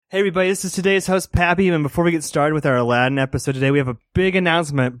Hey everybody, this is today's host, Pappy, and before we get started with our Aladdin episode today, we have a big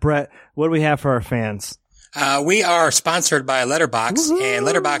announcement. Brett, what do we have for our fans? We are sponsored by Letterboxd, and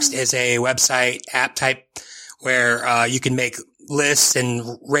Letterboxd is a website app type where you can make lists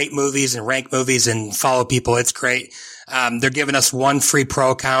and rate movies and rank movies and follow people. It's great. They're giving us one free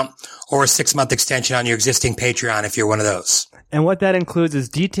pro account or a 6-month extension on your existing Patreon if you're one of those. And what that includes is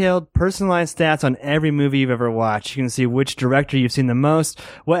detailed, personalized stats on every movie you've ever watched. You can see which director you've seen the most,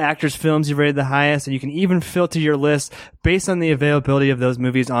 what actors' films you've rated the highest, and you can even filter your list based on the availability of those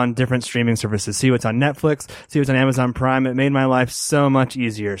movies on different streaming services. See what's on Netflix, see what's on Amazon Prime. It made my life so much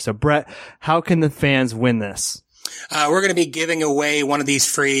easier. So, Brett, how can the fans win this? We're going to be giving away one of these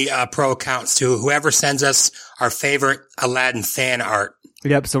free pro accounts to whoever sends us our favorite Aladdin fan art.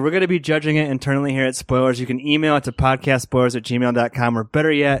 Yep, so we're going to be judging it internally here at Spoilers. You can email it to podcastspoilers@gmail.com, or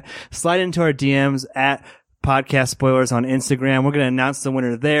better yet, slide into our DMs at Podcast Spoilers on Instagram. We're going to announce the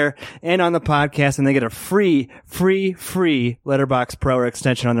winner there and on the podcast, and they get a free Letterboxd Pro or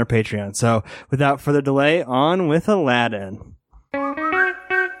extension on their Patreon. So without further delay, on with Aladdin.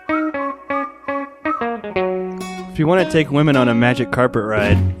 If you want to take women on a magic carpet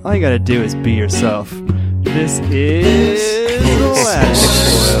ride, all you got to do is be yourself. This is Aladdin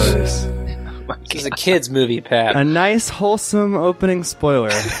Spoilers. This is a kid's movie, Pat. A nice, wholesome opening spoiler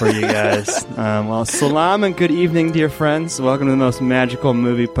for you guys. Well, salam and good evening, dear friends. Welcome to the most magical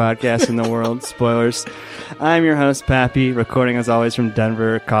movie podcast in the world, Spoilers. I'm your host, Pappy, recording as always from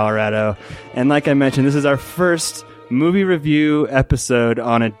Denver, Colorado. And like I mentioned, this is our first movie review episode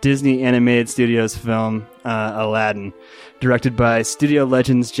on a Disney Animated Studios film, Aladdin, directed by studio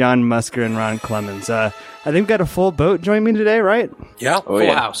legends John Musker and Ron Clements. I think we've got a full boat join me today, right? Yeah,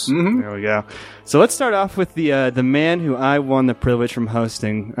 full house. Mm-hmm. There we go. So let's start off with the man who I won the privilege from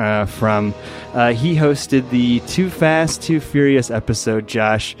hosting from. He hosted the Too Fast, Too Furious episode.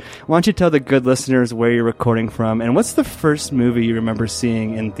 Josh, why don't you tell the good listeners where you're recording from, and what's the first movie you remember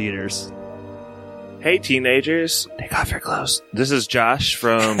seeing in theaters? Hey, teenagers. Take off your clothes. This is Josh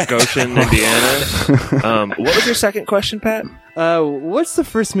from Goshen, Indiana. What was your second question, Pat? What's the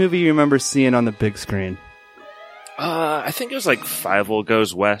first movie you remember seeing on the big screen? I think it was like Fievel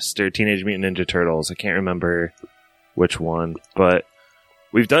Goes West or Teenage Mutant Ninja Turtles. I can't remember which one, but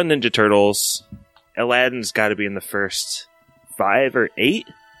we've done Ninja Turtles. Aladdin's got to be in the first 5 or 8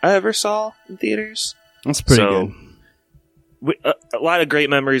 I ever saw in theaters. That's pretty good. A lot of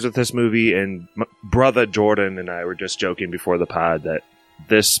great memories with this movie, and brother Jordan and I were just joking before the pod that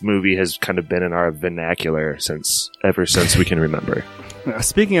this movie has kind of been in our vernacular ever since we can remember.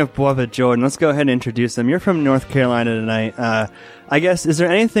 Speaking of brother Jordan, let's go ahead and introduce him. You're from North Carolina tonight. I guess, is there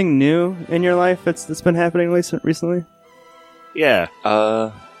anything new in your life that's been happening recently? Yeah.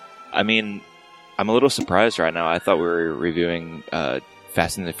 I mean, I'm a little surprised right now. I thought we were reviewing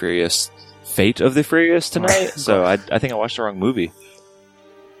Fast and the Furious, Fate of the Furious tonight, so I think I watched the wrong movie.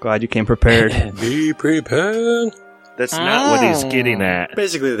 Glad you came prepared. Be prepared. That's not what he's getting at.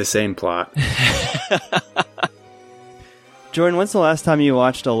 Basically the same plot. Jordan, when's the last time you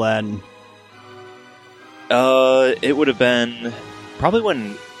watched Aladdin? It would have been probably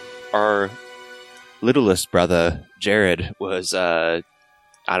when our littlest brother, Jared, was, I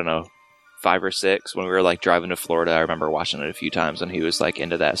don't know, 5 or 6, when we were like driving to Florida. I remember watching it a few times when he was like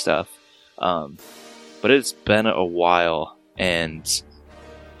into that stuff. But it's been a while, and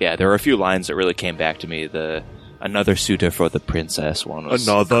yeah, there were a few lines that really came back to me. The another suitor for the princess one was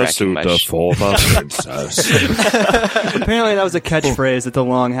another suitor for the princess. Apparently that was a catchphrase at the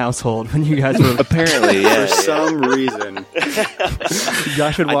Long household when you guys were apparently, yeah, for some reason.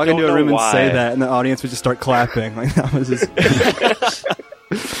 Josh would walk into a room and say that, and the audience would just start clapping. Like that was his.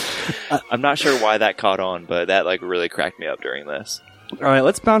 I'm not sure why that caught on, but that like really cracked me up during this. All right,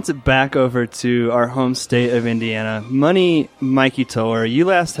 let's bounce it back over to our home state of Indiana. Money Mikey Toller, you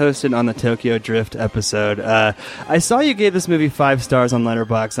last hosted on the Tokyo Drift episode. I saw you gave this movie 5 stars on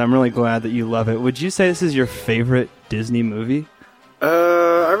Letterboxd. I'm really glad that you love it. Would you say this is your favorite Disney movie?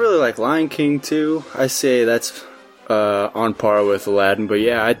 I really like Lion King too. I say that's on par with Aladdin, but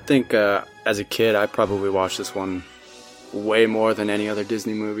yeah, I think as a kid I probably watched this one way more than any other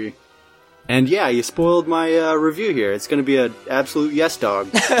Disney movie. And yeah, you spoiled my review here. It's going to be an absolute yes dog.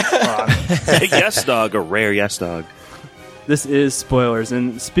 Yes dog, a rare yes dog. This is Spoilers,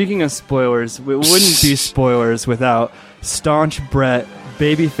 and speaking of spoilers, it wouldn't be Spoilers without staunch Brett,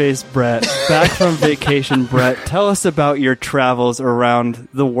 babyface Brett, back from vacation Brett. Tell us about your travels around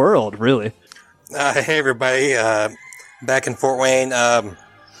the world, really. Hey everybody, back in Fort Wayne.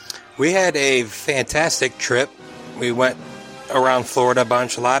 We had a fantastic trip. We went around Florida a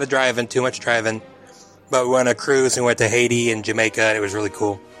bunch, a lot of driving, too much driving. But we went on a cruise and went to Haiti and Jamaica, and it was really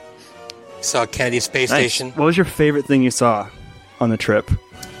cool. Saw Kennedy Space Nice. Station. What was your favorite thing you saw on the trip?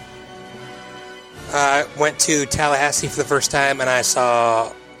 I went to Tallahassee for the first time, and I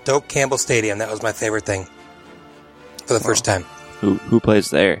saw Doak Campbell Stadium. That was my favorite thing for the first time. Who plays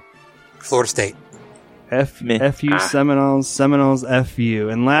there? Florida State. Meh. FU Seminoles FU.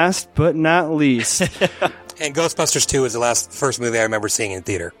 And last but not least, And Ghostbusters 2 was the first movie I remember seeing in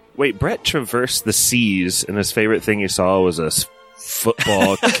theater. Wait, Brett traversed the seas, and his favorite thing he saw was a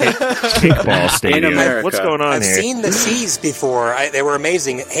football kickball stadium. In America. What's going on I've here? seen the seas before. They were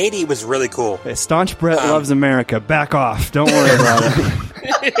amazing. Haiti was really cool. hey, Staunch Brett loves America. Back off. Don't worry about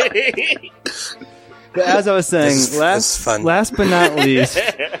it. But as I was saying, This is fun. last but not least,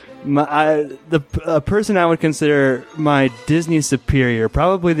 the person I would consider my Disney superior,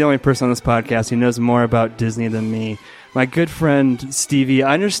 probably the only person on this podcast who knows more about Disney than me, my good friend Stevie.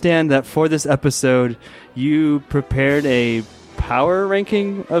 I understand that for this episode, you prepared a power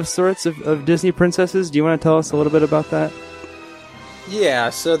ranking of sorts of Disney princesses. Do you want to tell us a little bit about that?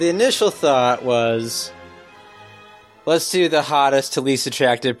 Yeah, so the initial thought was, let's do the hottest to least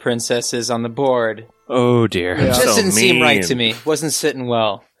attractive princesses on the board. Oh dear. Yeah. It just So didn't seem right mean. to me. Wasn't sitting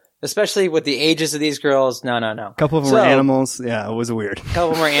well. Especially with the ages of these girls. No. A couple of them were animals. Yeah, it was weird. A couple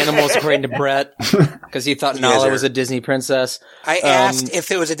of them were animals, according to Brett, because he thought Nala was a Disney princess. I asked if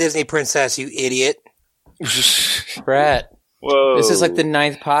it was a Disney princess, you idiot. Brett, Whoa. this is like the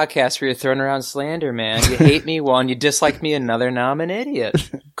 9th podcast where you're throwing around slander, man. You hate me one, you dislike me another, now I'm an idiot.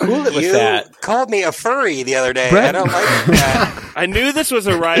 Cool it with You that. called me a furry the other day. Brett- I don't like that. I knew this was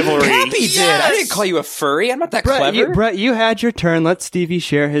a rivalry. Pappy did. I didn't call you a furry. I'm not that clever. Brett, you had your turn. Let Stevie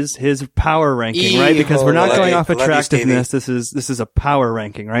share his power ranking, right? Because we're not Love going you. off Love you, attractiveness. This is a power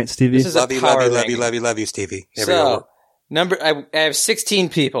ranking, right, Stevie? This is a Love you, power love you, love ranking. you, love you, love you, Stevie. There we go. So, I have 16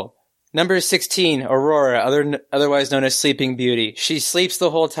 people. Number 16, Aurora, otherwise known as Sleeping Beauty. She sleeps the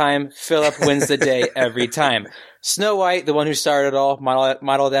whole time. Philip wins the day every time. Snow White, the one who started it all,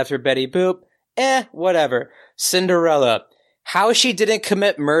 modeled after Betty Boop. Whatever. Cinderella. How she didn't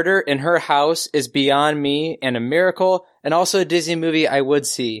commit murder in her house is beyond me and a miracle, and also a Disney movie I would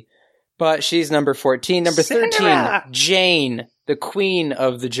see. But she's number 14. Number 13, Jane, the queen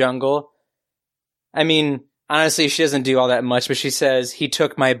of the jungle. I mean, honestly, she doesn't do all that much, but she says, he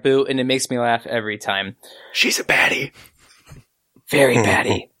took my boot, and it makes me laugh every time. She's a baddie. Very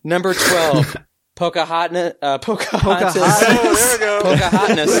baddie. Number 12, Pocahontas. Oh, there we go.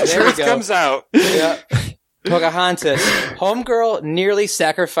 Pocahontas. There we Truth go. comes out. Yeah. Pocahontas. Homegirl nearly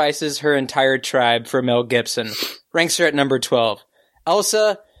sacrifices her entire tribe for Mel Gibson. Ranks her at number 12.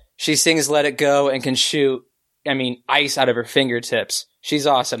 Elsa, she sings Let It Go and can shoot, ice out of her fingertips. She's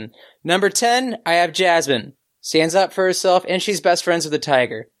awesome. Number 10, I have Jasmine. Stands up for herself, and she's best friends with the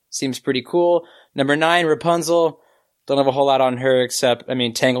tiger. Seems pretty cool. Number 9, Rapunzel. Don't have a whole lot on her except,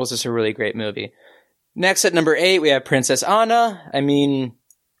 Tangles is a really great movie. Next at number 8, we have Princess Anna.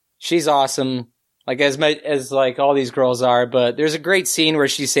 She's awesome. As all these girls are, but there's a great scene where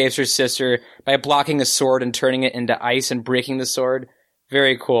she saves her sister by blocking a sword and turning it into ice and breaking the sword.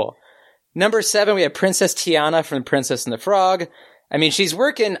 Very cool. Number 7, we have Princess Tiana from Princess and the Frog. She's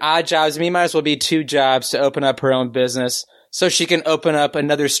working odd jobs. Might as well be 2 jobs to open up her own business so she can open up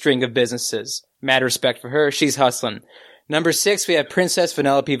another string of businesses. Mad respect for her. She's hustling. Number 6, we have Princess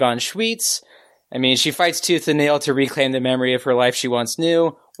Vanellope von Schweetz. She fights tooth and nail to reclaim the memory of her life she once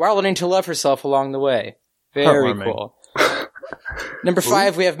knew, while learning to love herself along the way. Very cool. Number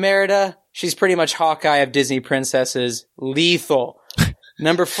 5, we have Merida. She's pretty much Hawkeye of Disney princesses. Lethal.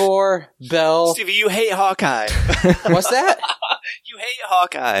 Number 4, Belle. Stevie, you hate Hawkeye. What's that? You hate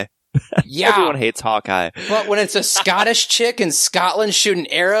Hawkeye. Yeah. Everyone hates Hawkeye. But when it's a Scottish chick in Scotland shooting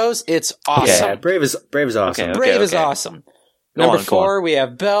arrows, it's awesome. Yeah, Brave is awesome. Okay. Brave is awesome. Go Number on. 4, we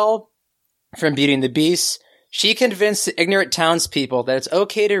have Belle from Beauty and the Beast. She convinced the ignorant townspeople that it's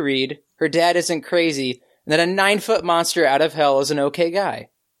okay to read, her dad isn't crazy, and that a 9-foot monster out of hell is an okay guy.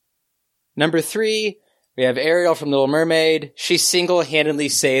 Number 3, we have Ariel from Little Mermaid. She single-handedly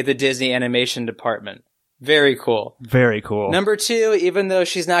saved the Disney animation department. Very cool. Very cool. Number 2, even though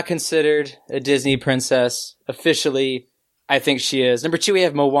she's not considered a Disney princess, officially, I think she is. Number 2, we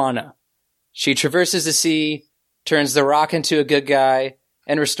have Moana. She traverses the sea, turns the rock into a good guy,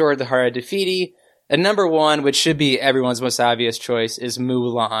 and restored the heart of Defeaty. And number 1, which should be everyone's most obvious choice, is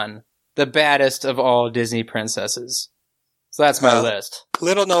Mulan, the baddest of all Disney princesses. So that's my list.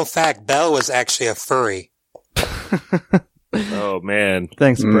 Little known fact, Belle was actually a furry. Oh, man.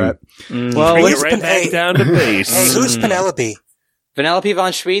 Thanks, Brett. Well, Bring let's it right back down to base. Hey, who's Penelope? Vanellope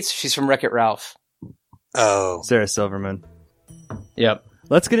von Schweetz, she's from Wreck-It Ralph. Oh. Sarah Silverman. Yep.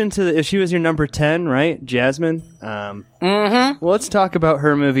 let's get into if she was your number 10, right? Jasmine? Well, let's talk about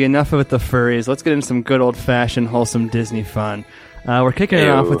her movie. Enough with the furries. Let's get into some good old-fashioned, wholesome Disney fun. We're kicking it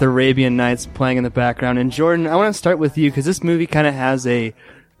off with Arabian Nights playing in the background. And Jordan, I want to start with you because this movie kind of has a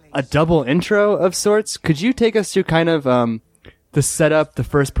double intro of sorts. Could you take us through kind of the setup, the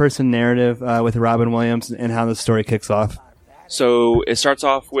first-person narrative with Robin Williams and how the story kicks off? So it starts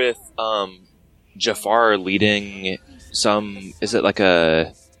off with Jafar leading some. Is it like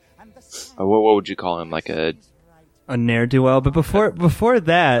what would you call him? Like a ne'er-do-well. But before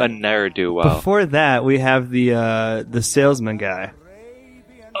that, a ne'er-do-well. Before that, we have the salesman guy.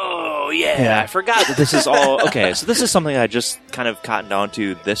 Oh yeah, I forgot that this is all okay. So this is something I just kind of cottoned on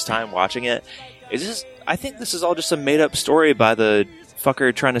to this time watching it. I think this is all just a made-up story by the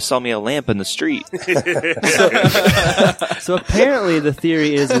fucker trying to sell me a lamp in the street. So apparently the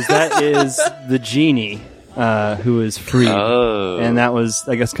theory is that is the genie who is freed. Oh. And that was,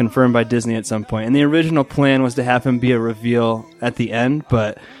 I guess, confirmed by Disney at some point. And the original plan was to have him be a reveal at the end,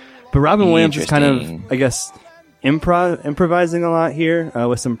 but Robin Williams is kind of, I guess, improvising a lot here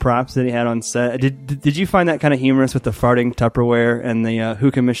with some props that he had on set. Did you find that kind of humorous with the farting Tupperware and the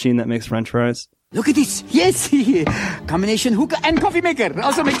hookah machine that makes French fries? Look at this. Yes. Combination hookah and coffee maker.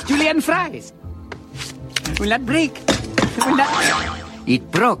 Also makes julienne fries. Will not break. Will not...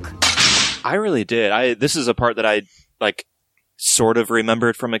 It broke. I really did. This is a part that I sort of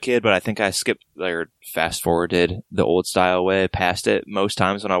remembered from a kid, but I think I skipped or fast forwarded the old style way past it most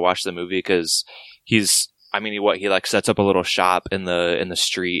times when I watched the movie because he sets up a little shop in the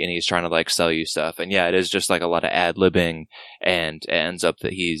street and he's trying to sell you stuff. And yeah, it is just a lot of ad-libbing, and it ends up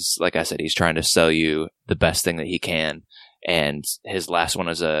that he's, like I said, he's trying to sell you the best thing that he can. And his last one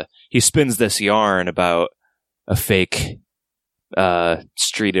is he spins this yarn about a fake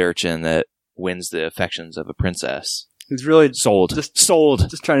street urchin that wins the affections of a princess. He's really sold. Just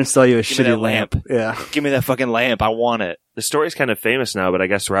trying to sell you a Give me shitty that lamp. Yeah. Give me that fucking lamp. I want it. The story's kind of famous now, but I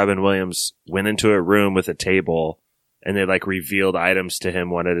guess Robin Williams went into a room with a table and they revealed items to him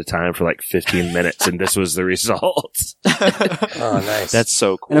one at a time for 15 minutes, and this was the result. Oh, nice. That's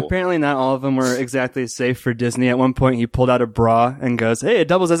so cool. And apparently not all of them were exactly safe for Disney. At one point he pulled out a bra and goes, "Hey, it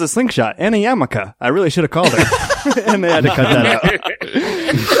doubles as a slingshot and a yarmulke. I really should have called her." And they had to cut that out.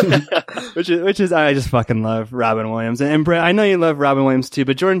 which is I just fucking love Robin Williams. And Brett, I know you love Robin Williams too,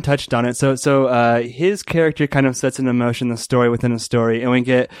 but Jordan touched on it. So his character kind of sets into motion the story within a story, and we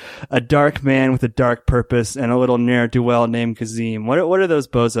get a dark man with a dark purpose and a little ne'er-do-well named Kazim. What are those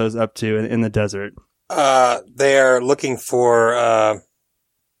bozos up to in the desert? They are looking for,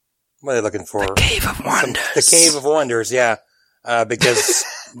 what are they looking for? The Cave of Wonders. The Cave of Wonders, yeah. Because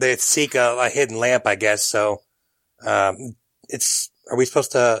they seek a hidden lamp, I guess. So, we're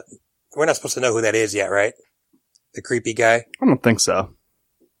not supposed to know who that is yet, right? The creepy guy? I don't think so.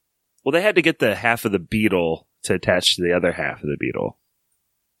 Well, they had to get the half of the beetle to attach to the other half of the beetle.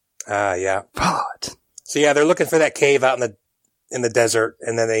 Yeah. What? So yeah, they're looking for that cave out in the desert,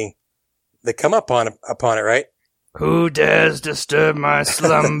 and then they come upon it, right? Who dares disturb my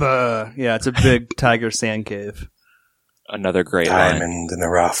slumber? Yeah, it's a big tiger sand cave. Another great line. Diamond in the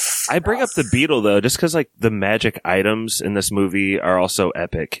rough. I bring up the beetle though, just because the magic items in this movie are also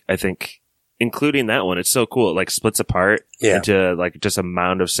epic. I think, including that one, it's so cool. It splits apart into just a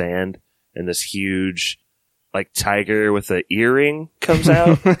mound of sand, and this huge tiger with an earring comes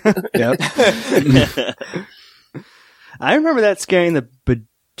out. Yep. I remember that scaring the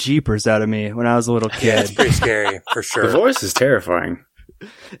bejeepers out of me when I was a little kid. Yeah, it's pretty scary for sure. The voice is terrifying.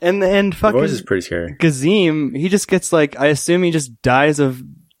 And The fucking voice is pretty scary. Kazim, he just gets I assume he just dies of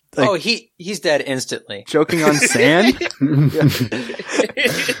he's dead instantly. choking on sand.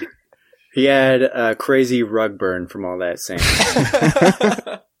 He had a crazy rug burn from all that sand.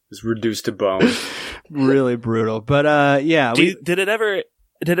 It was reduced to bone. Really brutal. But yeah. Did it ever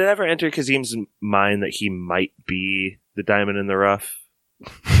enter Kazim's mind that he might be the diamond in the rough?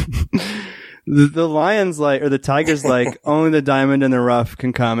 The lion's or the tiger's only the diamond in the rough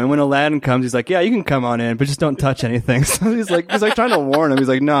can come. And when Aladdin comes, he's yeah, you can come on in, but just don't touch anything. So he's trying to warn him. He's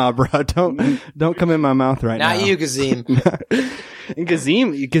nah, bro, don't come in my mouth right now. Not you, Kazim. And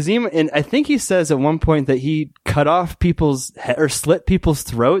Kazim, and I think he says at one point that he cut off or slit people's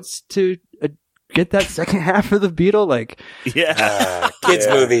throats to get that second half of the beetle. Kids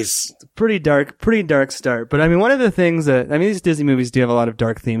movies. Pretty dark start. But I mean, one of the things these Disney movies do have a lot of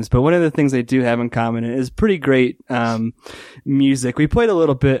dark themes, but one of the things they do have in common is pretty great, music. We played a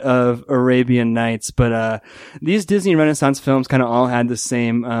little bit of Arabian Nights, but, these Disney Renaissance films kind of all had the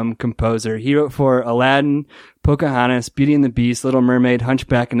same, composer. He wrote for Aladdin, Pocahontas, Beauty and the Beast, Little Mermaid,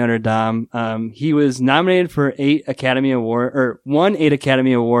 Hunchback of Notre Dame. He was nominated for won 8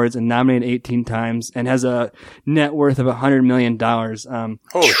 Academy Awards and nominated 18 times, and has a net worth of $100 million.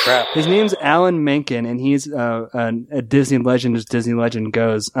 Holy crap. His name's Alan Menken, and he's a Disney legend as Disney legend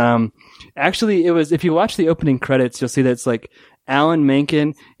goes. Actually, it was, if you watch the opening credits, you'll see that it's like Alan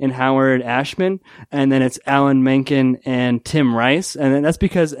Menken and Howard Ashman, and then it's Alan Menken and Tim Rice, and then that's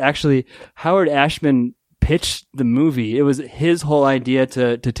because actually Howard Ashman pitched the movie. It was his whole idea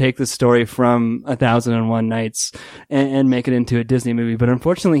to take the story from 1001 Nights and make it into a Disney movie, but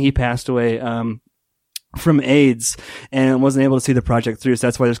unfortunately he passed away from AIDS and wasn't able to see the project through. So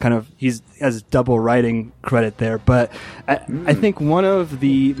that's why he has double writing credit there. But I think one of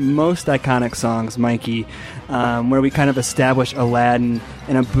the most iconic songs, Mikey, where we kind of establish Aladdin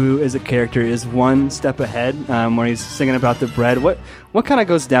and Abu as a character, is One Step Ahead, where he's singing about the bread. What kind of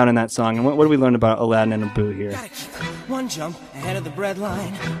goes down in that song, and what do we learn about Aladdin and Abu here? One jump ahead of the bread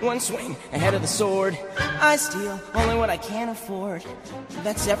line, one swing ahead of the sword. I steal only what I can afford.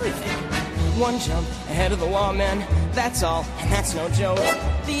 That's everything. One jump ahead of the lawmen. That's all, and that's no joke.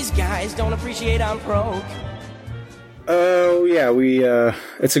 These guys don't appreciate I'm broke. Oh yeah,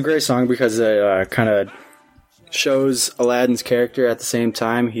 it's a great song because it kind of shows Aladdin's character at the same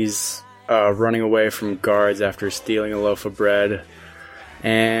time. He's running away from guards after stealing a loaf of bread.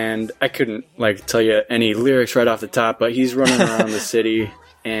 And I couldn't tell you any lyrics right off the top, but he's running around the city,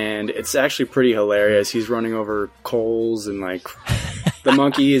 and it's actually pretty hilarious. He's running over coals, and the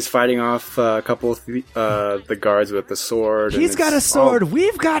monkey is fighting off a couple of the guards with the sword. He's got a sword.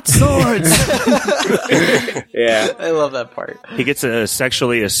 We've got swords. Yeah, I love that part. He gets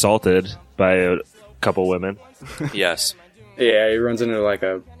sexually assaulted by a couple women. Yes. Yeah, he runs into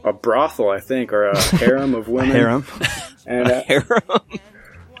a brothel, I think, or a harem of women. Harem. And, Harem.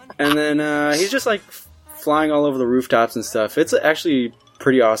 And then he's just flying all over the rooftops and stuff. It's actually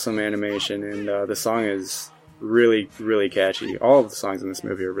pretty awesome animation, and the song is really, really catchy. All of the songs in this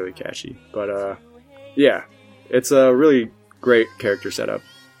movie are really catchy. But yeah, it's a really great character setup.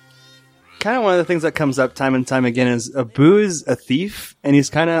 Kind of one of the things that comes up time and time again is Abu is a thief, and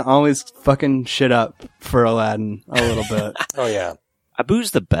he's kind of always fucking shit up for Aladdin a little bit. Oh, yeah. Abu's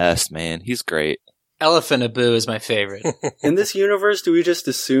the best, man. He's great. Elephant Abu is my favorite. In this universe, do we just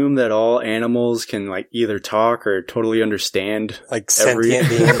assume that all animals can either talk or totally understand sentient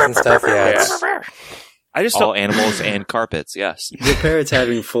beings and stuff? Yeah. I just all animals and carpets. Yes. Your parents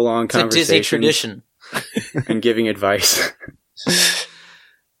having full-on It's a conversations Disney tradition. and giving advice.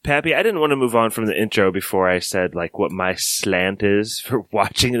 Pappy, I didn't want to move on from the intro before I said what my slant is for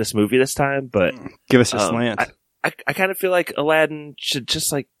watching this movie this time, but Give us your slant. I kind of feel like Aladdin should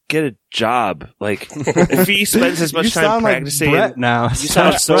just get a job. If he spends as much time practicing, Brett now. you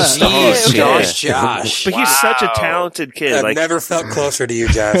sound so Josh. But he's such a talented kid. I've never felt closer to you,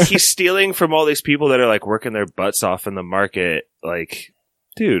 Josh. He's stealing from all these people that are working their butts off in the market.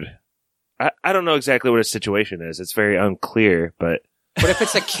 Dude, I don't know exactly what his situation is. It's very unclear, but. What if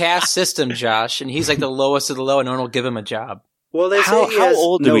it's a caste system, Josh, and he's the lowest of the low, and no one will give him a job? Well, they say How he has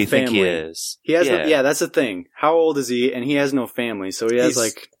old do no we think he family. is? He has that's the thing. How old is he? And he has no family, so he has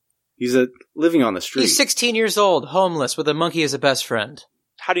he's living on the street. He's 16 years old, homeless, with a monkey as a best friend.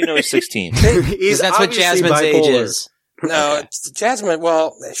 How do you know he's 16? He's That's what obviously Jasmine's age bipolar. is. No, Jasmine,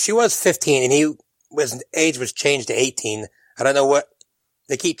 well, she was 15, and age was changed to 18. I don't know what,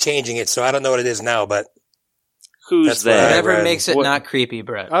 they keep changing it, so I don't know what it is now, but. Who's That's what I that? read. Whatever makes it What- not creepy,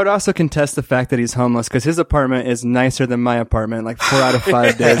 Brett. I would also contest the fact that he's homeless because his apartment is nicer than my apartment, 4 out of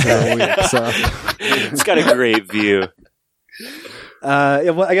 5 days of the week. So, It's got a great view.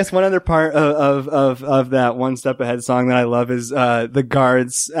 I guess one other part of that One Step Ahead song that I love is the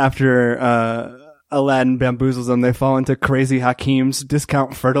guards after Aladdin bamboozles them, they fall into Crazy Hakeem's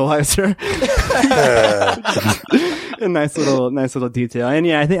discount fertilizer. A nice little detail. And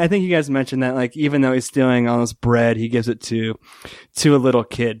yeah, I think you guys mentioned that even though he's stealing all this bread, he gives it to a little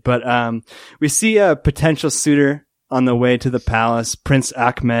kid. But we see a potential suitor on the way to the palace, Prince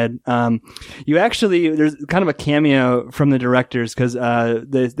Ahmed. There's kind of a cameo from the directors because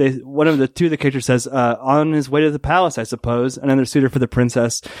one of the two of the characters says on his way to the palace, I suppose, another suitor for the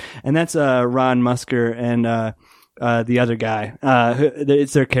princess, and that's Ron Musker and the other guy.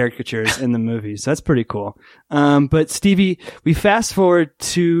 It's their caricatures in the movie, so that's pretty cool. But Stevie, we fast forward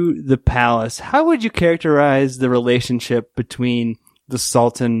to the palace. How would you characterize the relationship between the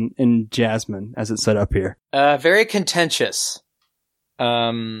Sultan and Jasmine as it's set up here? Very contentious. You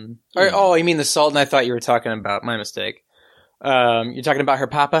mean the Sultan? I thought you were talking about. My mistake. You're talking about her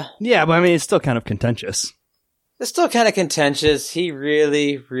papa? Yeah, but it's still kind of contentious. It's still kind of contentious. He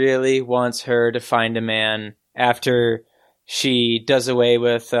really, really wants her to find a man after she does away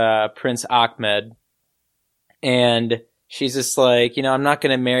with Prince Ahmed. And she's just like, I'm not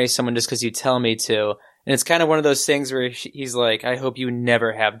going to marry someone just because you tell me to. And it's kind of one of those things where he's like, I hope you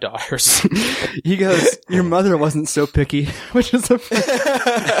never have daughters. He goes, your mother wasn't so picky, which is one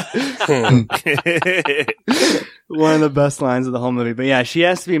of the best lines of the whole movie. But yeah, she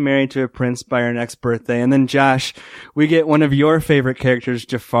has to be married to a prince by her next birthday. And then Josh, we get one of your favorite characters,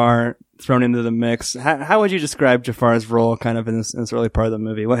 Jafar, thrown into the mix. How would you describe Jafar's role kind of in this early part of the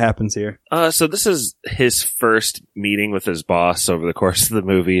movie? What happens here? So this is his first meeting with his boss over the course of the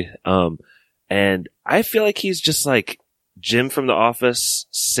movie. And I feel like he's just like Jim from The Office,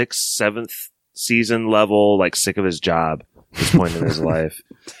 6th, 7th season level, like sick of his job at this point in his life.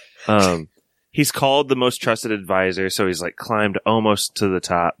 He's called the most trusted advisor, so he's like climbed almost to the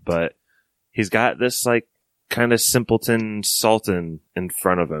top, but he's got this like kind of simpleton sultan in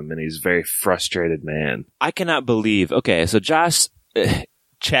front of him, and he's a very frustrated man. I cannot believe. Okay, so Josh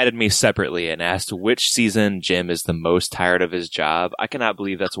chatted me separately and asked which season Jim is the most tired of his job. I cannot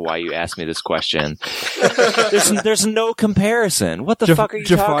believe that's why you asked me this question. There's no comparison. What the fuck are you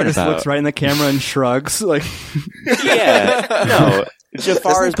Jafar talking just about? looks right in the camera and shrugs. Like, yeah, no.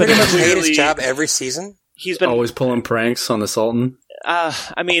 Jafar has been pretty much hate his clearly- job every season. He's been Always pulling pranks on the Sultan.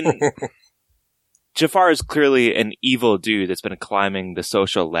 I mean, Jafar is clearly an evil dude that's been climbing the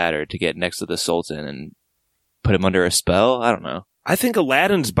social ladder to get next to the Sultan and put him under a spell. I don't know. I think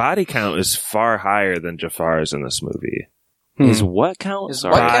Aladdin's body count is far higher than Jafar's in this movie. His what count? His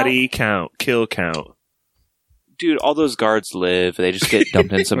Sorry. what Body count, kill count. Dude, all those guards live. They just get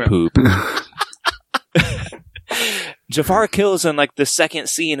dumped in some poop. Jafar kills in like the second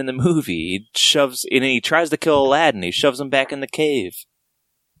scene in the movie. He tries to kill Aladdin. He shoves him back in the cave.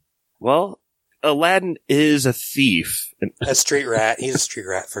 Well, Aladdin is a thief. A street rat. He's a street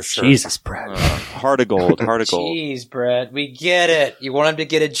rat for sure. Jesus, Brad. Heart of gold. Heart of gold. Jeez, Brett, we get it. You want him to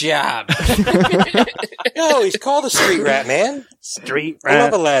get a job. No, he's called a street rat, man. Street I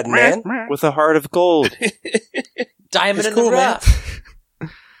love Aladdin, man. With a heart of gold. Diamond It's in cool, the man. rough.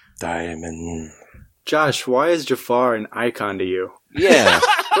 Diamond. Josh, why is Jafar an icon to you? Yeah.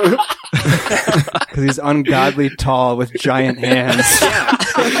 Because he's ungodly tall with giant hands.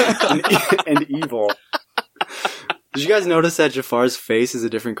 and evil. Did you guys notice that Jafar's face is a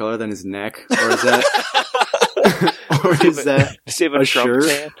different color than his neck? Or is that... or is that Save a Trump shirt?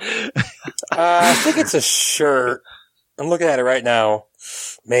 fan. I think it's a shirt. I'm looking at it right now.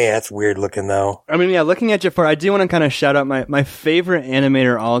 Man, that's weird looking though. I mean, yeah, looking at Jafar, I do want to kind of shout out my favorite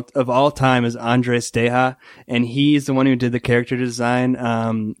animator of all time is Andres Deja, and he's the one who did the character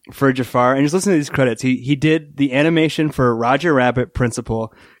design for Jafar. And just listen to these credits. He did the animation for Roger Rabbit,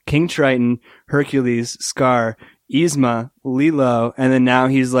 Principal, King Triton, Hercules, Scar, Yzma, Lilo, and then now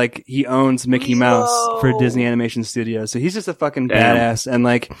he owns Mickey Mouse for Disney Animation Studios. So he's just a fucking badass. And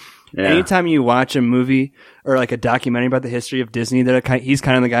anytime you watch a movie or like a documentary about the history of Disney, he's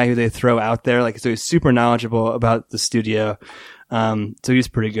kind of the guy who they throw out there. So he's super knowledgeable about the studio. So he's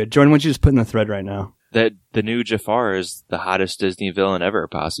pretty good. Jordan, why don't you just put in the thread right now? That the new Jafar is the hottest Disney villain ever,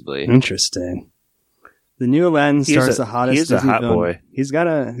 possibly. Interesting. The new Aladdin star is the hottest He is a Disney hot villain. boy. He's got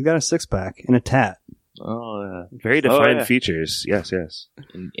a six pack and a tat. Oh, Very defined yeah. features. Yes, yes.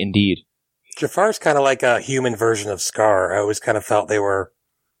 Indeed. Jafar's kind of like a human version of Scar. I always kind of felt they were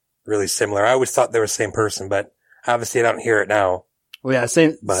really similar. I always thought they were the same person, but obviously I don't hear it now. Well, yeah,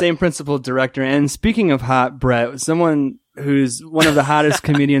 same principal director. And speaking of hot, Brett, someone who's one of the hottest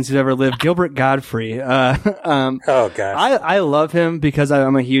comedians who's ever lived, Gilbert Godfrey. Oh gosh. I love him because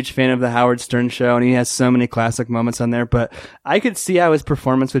I'm a huge fan of the Howard Stern show, and he has so many classic moments on there. But I could see how his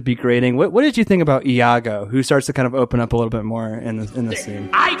performance would be grating. What did you think about Iago, who starts to kind of open up a little bit more in the scene?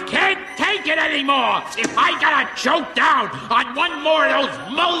 I can't take it anymore! If I gotta choke down on one more of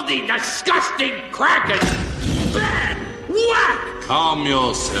those moldy, disgusting crackers! Bam! Whack! Calm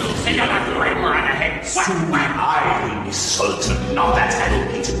yourself. Another flavor on the head! Whack! Whack! I be Sultan of that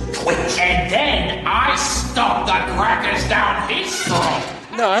animated twitch. And then I stuff the crackers down his throat!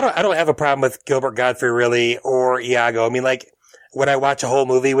 No, I don't have a problem with Gilbert Godfrey really, or Iago. I mean, would I watch a whole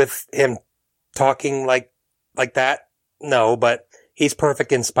movie with him talking like that? No, but he's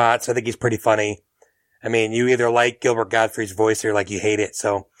perfect in spots. I think he's pretty funny. I mean, you either like Gilbert Godfrey's voice or you hate it.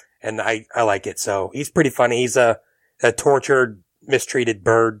 So, and I like it. So he's pretty funny. He's a tortured, mistreated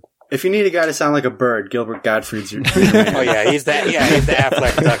bird. If you need a guy to sound like a bird, Gilbert Gottfried's your Oh yeah, he's the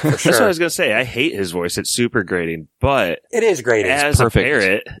Affleck duck for sure. That's what I was going to say. I hate his voice. It's super grating, but It is great. as perfect. a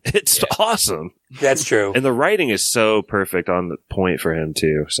parrot, it's awesome. That's true. And the writing is so perfect on the point for him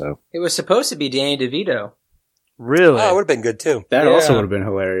too. So It was supposed to be Danny DeVito. Really? Oh, it would have been good too. That Yeah. also would have been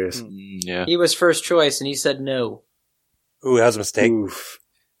hilarious. Yeah. He was first choice, and he said no. Ooh, that was a mistake. Oof.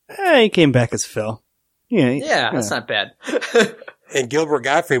 He came back as Phil. Yeah, that's not bad. And Gilbert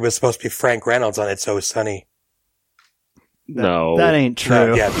Godfrey was supposed to be Frank Reynolds on It's So Sunny. No. That ain't true.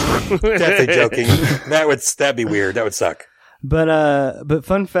 No, yeah, definitely joking. That'd be weird. That would suck. But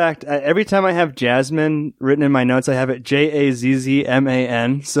fun fact, every time I have Jasmine written in my notes, I have it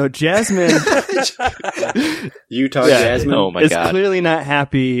Jazzman. So Jasmine Utah Yeah. Jasmine. Oh my is god. clearly not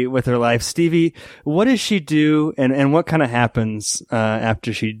happy with her life. Stevie, what does she do and what kind of happens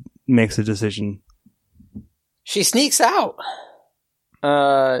after she makes a decision? She sneaks out.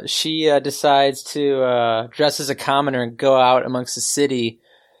 She decides to dress as a commoner and go out amongst the city.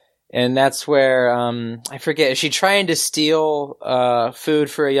 And that's where, I forget, is she trying to steal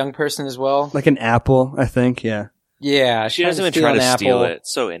food for a young person as well? Like an apple, I think, yeah. Yeah, She she's doesn't even trying try to steal apple. it.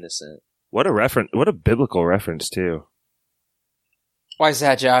 It's so innocent. What a biblical reference too. Why is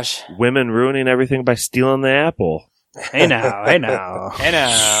that, Josh? Women ruining everything by stealing the apple. Hey now. I know.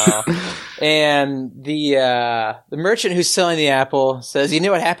 And the merchant who's selling the apple says, "You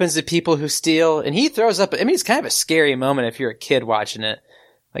know what happens to people who steal?" And he throws up. I mean, it's kind of a scary moment if you're a kid watching it.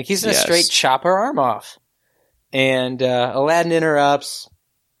 Like he's gonna Yes. straight chop her arm off. And Aladdin interrupts,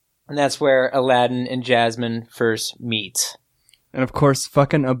 and that's where Aladdin and Jasmine first meet. And of course,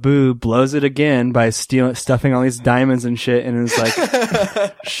 fucking Abu blows it again by stuffing all these diamonds and shit in his like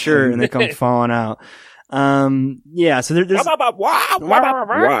shirt, and they come falling out. Yeah, so there's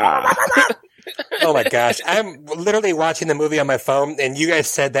Oh my gosh. I'm literally watching the movie on my phone, and you guys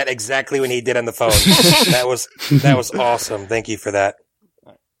said that exactly when he did on the phone. That was awesome. Thank you for that.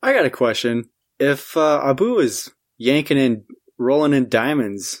 I got a question. If Abu is rolling in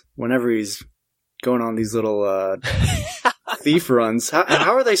diamonds whenever he's going on these little thief runs,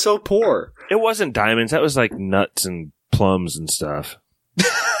 how are they so poor? It wasn't diamonds. That was like nuts and plums and stuff.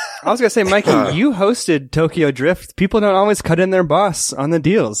 I was gonna say, Mikey, you hosted Tokyo Drift. People don't always cut in their boss on the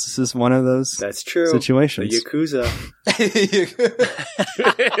deals. This is one of those That's true. situations. The Yakuza.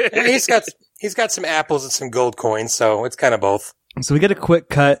 He's got some apples and some gold coins, so it's kind of both. So we get a quick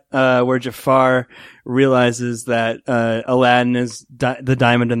cut where Jafar realizes that Aladdin is the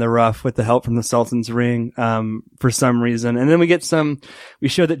diamond in the rough with the help from the Sultan's ring for some reason. And then we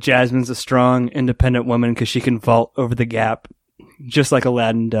show that Jasmine's a strong, independent woman because she can vault over the gap just like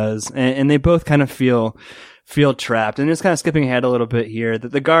Aladdin does. And they both kind of feel trapped. And just kind of skipping ahead a little bit here,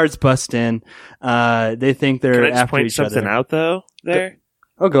 that the guards bust in. They think they're Can I just after point each something other. out though? There,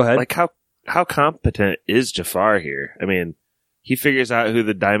 Oh, go ahead. like how competent is Jafar here? I mean, he figures out who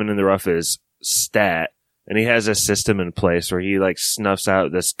the diamond in the rough is stat, and he has a system in place where he like snuffs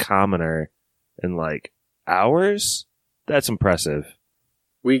out this commoner in like hours. That's impressive.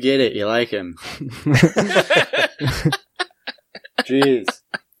 We get it. You like him. Jeez.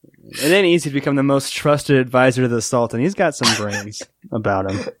 It ain't easy to become the most trusted advisor to the Sultan. He's got some brains about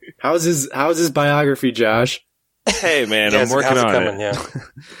him. How's his biography, Josh? Hey man, Yes, I'm working how's it on coming? it. Yeah.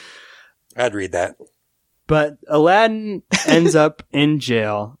 I'd read that. But Aladdin ends up in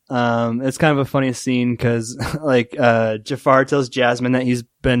jail. It's kind of a funny scene because, like, Jafar tells Jasmine that he's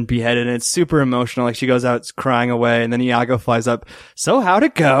been beheaded, and it's super emotional. Like, she goes out crying away, and then Iago flies up. So how'd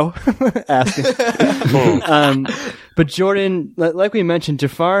it go? Asking. But Jordan, like we mentioned,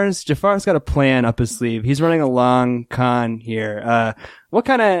 Jafar's got a plan up his sleeve. He's running a long con here.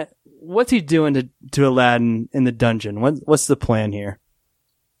 What's he doing to Aladdin in the dungeon? What's the plan here?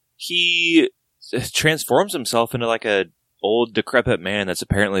 He transforms himself into like a old decrepit man that's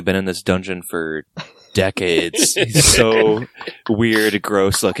apparently been in this dungeon for decades. He's so weird,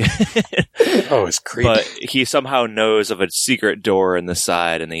 gross looking. Oh, it's creepy. But he somehow knows of a secret door in the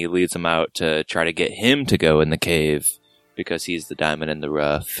side, and then he leads him out to try to get him to go in the cave because he's the diamond in the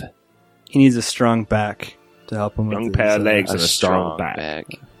rough. He needs a strong back to help him Young with pair of his, legs and a strong back.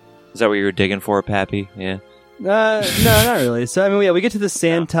 Is that what you were digging for, Pappy? Yeah. No, not really. So I mean, yeah, we get to the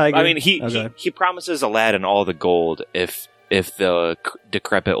sand tiger. I mean, Okay. he promises Aladdin all the gold if the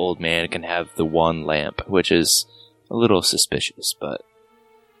decrepit old man can have the one lamp, which is a little suspicious, but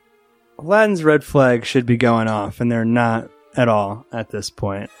Aladdin's red flag should be going off, and they're not at all at this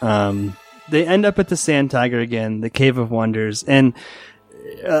point. They end up at the sand tiger again, the Cave of Wonders, and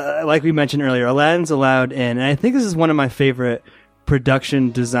like we mentioned earlier, Aladdin's allowed in, and I think this is one of my favorite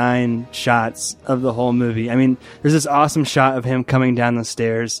production design shots of the whole movie. I mean, there's this awesome shot of him coming down the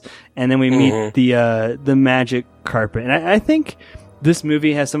stairs, and then we meet the magic carpet. And I think this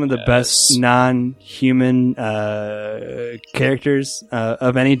movie has some of the best non-human characters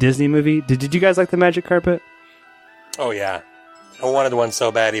of any Disney movie. Did you guys like the magic carpet? Oh yeah, I wanted one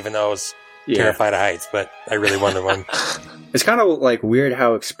so bad, even though it was terrified of heights, but I really wanted one. It's kind of like weird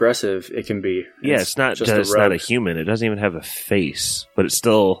how expressive it can be. Yeah, it's not just it's not a human. It doesn't even have a face, but it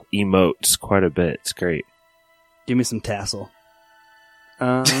still emotes quite a bit. It's great. Give me some tassel.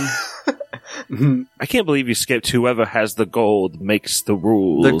 I can't believe you skipped whoever has the gold makes the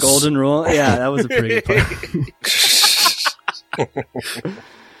rules. The golden rule? Yeah, that was a pretty good part.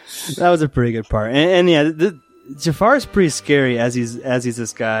 That was a pretty good part. And yeah, Jafar is pretty scary as he's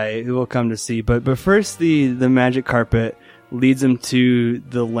this guy who we'll come to see. But first, the magic carpet leads him to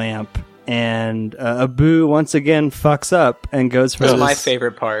the lamp, and Abu once again fucks up and goes for this. This is my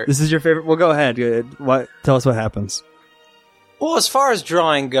favorite part. This is your favorite? Well, go ahead. Tell us what happens. Well, as far as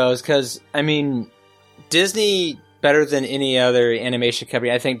drawing goes, because, I mean, Disney, better than any other animation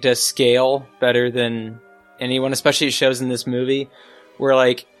company, I think does scale better than anyone, especially it shows in this movie, where,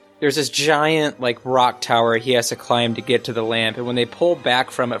 like, there's this giant, like, rock tower he has to climb to get to the lamp, and when they pull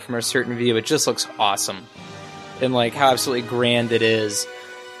back from it from a certain view, it just looks awesome. And, like, how absolutely grand it is.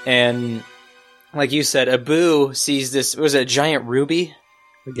 And, like you said, Abu sees this, was it a giant ruby?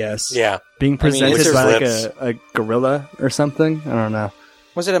 I guess. Yeah. Being presented by like a gorilla or something? I don't know.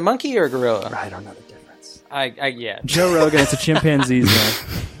 Was it a monkey or a gorilla? I don't know the difference. Yeah. Joe Rogan, it's a chimpanzee's man.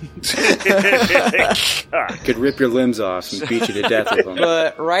 Could rip your limbs off and beat you to death with them.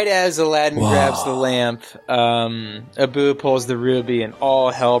 But right as Aladdin grabs the lamp, Abu pulls the ruby and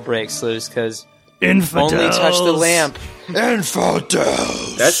all hell breaks loose because only touch the lamp.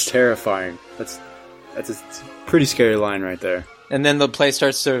 Infidels! That's terrifying. That's a pretty scary line right there. And then the place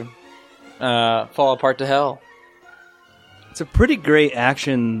starts to fall apart to hell. It's a pretty great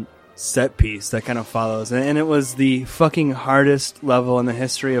action set piece that kind of follows. And it was the fucking hardest level in the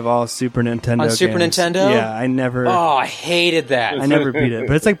history of all Super Nintendo games. On Super Nintendo? Yeah, I hated that. I never beat it.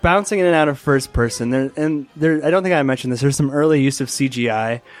 But it's like bouncing in and out of first person. I don't think I mentioned this. There's some early use of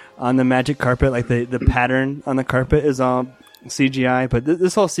CGI on the magic carpet. Like the pattern on the carpet is all CGI. But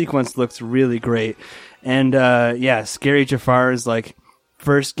this whole sequence looks really great. And, Scary Jafar is like,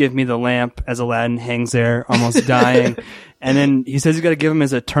 first give me the lamp as Aladdin hangs there, almost dying. And then he says he's got to give him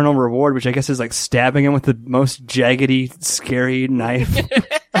his eternal reward, which I guess is like stabbing him with the most jaggedy, scary knife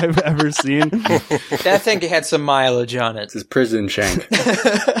I've ever seen. That thing had some mileage on it. It's his prison shank.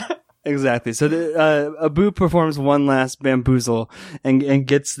 Exactly. So Abu performs one last bamboozle and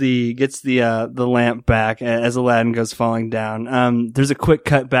gets the lamp back as Aladdin goes falling down. There's a quick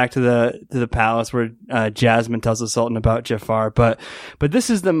cut back to the palace where Jasmine tells the Sultan about Jafar, but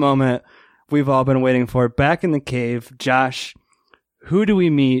this is the moment we've all been waiting for. Back in the cave, Josh, who do we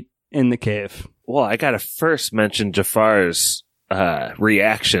meet in the cave? Well, I gotta first mention Jafar's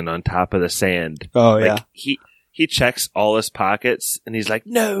reaction on top of the sand. Oh yeah. He checks all his pockets and he's like,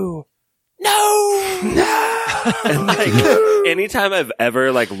 no. And like, anytime I've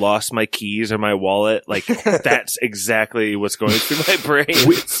ever like lost my keys or my wallet, like that's exactly what's going through my brain.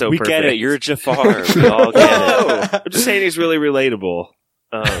 It's so we perfect. get it. You're Jafar. We all get it. I'm just saying he's really relatable.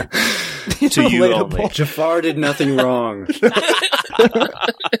 To you only. Jafar did nothing wrong.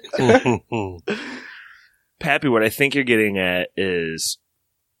 Pappy, what I think you're getting at is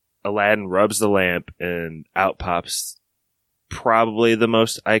Aladdin rubs the lamp and out pops probably the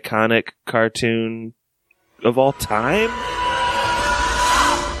most iconic cartoon of all time.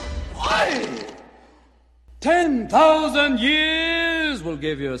 10,000 years will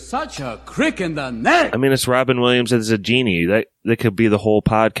give you such a crick in the neck. I mean, it's Robin Williams as a genie. That could be the whole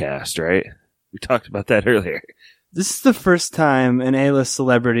podcast, right? We talked about that earlier. This is the first time an A-list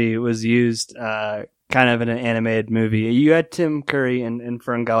celebrity was used kind of in an animated movie. You had Tim Curry and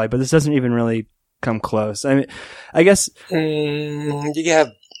Fern Gully, but this doesn't even really come close. I mean, I guess you have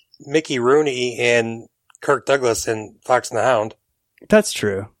Mickey Rooney and Kirk Douglas in Fox and the Hound. That's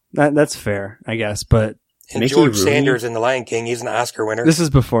true. That's fair, I guess. But and Mickey George Rooney? Sanders in The Lion King. He's an Oscar winner. this is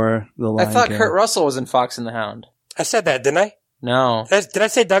before the Lion I thought King. Kurt Russell was in Fox and the Hound. I said that, didn't I? No. Did I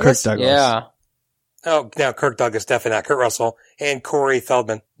say Douglas? Kirk Douglas. Yeah. Oh, no, Kirk Douglas, definitely not. Kurt Russell and Corey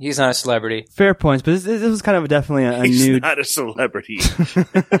Feldman. He's not a celebrity. Fair points, but this was kind of definitely a He's new. not a celebrity.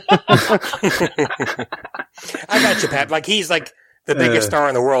 I got you, Pat. Like, he's like the biggest star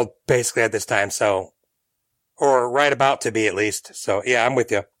in the world basically at this time, so. Or right about to be, at least. So, yeah, I'm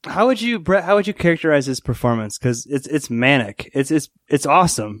with you. How would you, Brett? How would you characterize his performance? Because it's manic. It's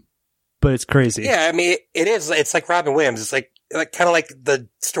awesome, but it's crazy. Yeah, I mean, it is. It's like Robin Williams. It's like kind of like the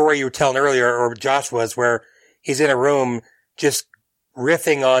story you were telling earlier, or Josh was, where he's in a room just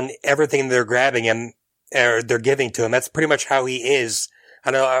riffing on everything they're grabbing him or they're giving to him. That's pretty much how he is.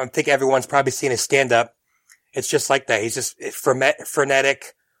 I think everyone's probably seen his stand up. It's just like that. He's just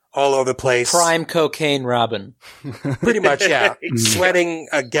frenetic, all over the place. Prime cocaine Robin. Pretty much, yeah. Sweating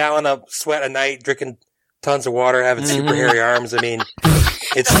a gallon of sweat a night, drinking tons of water, having super hairy arms. I mean,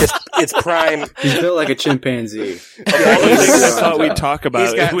 it's prime. He's built like a chimpanzee. I thought we'd talk about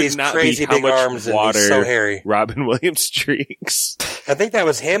He's got it would these not crazy be how big much arms and water he's so hairy. Robin Williams drinks. I think that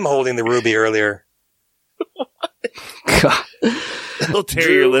was him holding the ruby earlier. God. He'll tear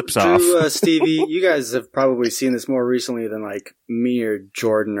your lips off. Stevie, you guys have probably seen this more recently than like me or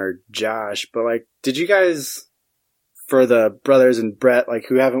Jordan or Josh, but like, did you guys, for the brothers and Brett, like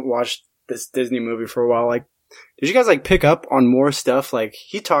who haven't watched this Disney movie for a while, like, did you guys like pick up on more stuff? Like,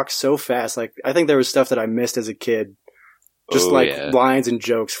 he talks so fast. Like, I think there was stuff that I missed as a kid. Just lines and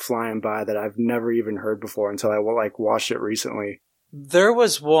jokes flying by that I've never even heard before until I like watched it recently. There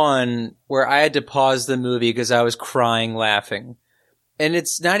was one where I had to pause the movie because I was crying laughing. And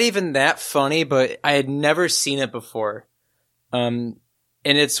it's not even that funny, but I had never seen it before. And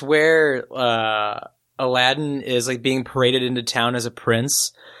it's where Aladdin is like being paraded into town as a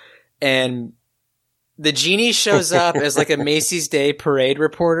prince. And the genie shows up as like a Macy's Day Parade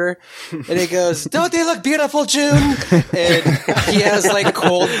reporter, and he goes, "Don't they look beautiful, June?" And he has like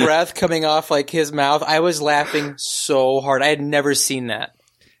cold breath coming off like his mouth. I was laughing so hard. I had never seen that.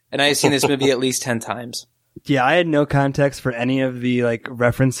 And I had seen this movie at least 10 times. Yeah, I had no context for any of the like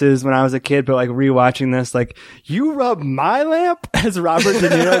references when I was a kid, but like rewatching this, like, you rub my lamp as Robert De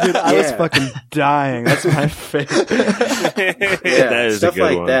Niro, dude, I was fucking dying. That's my favorite. That is stuff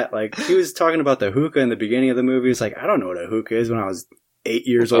like one. That. Like, he was talking about the hookah in the beginning of the movie. It's like, I don't know what a hookah is when I was 8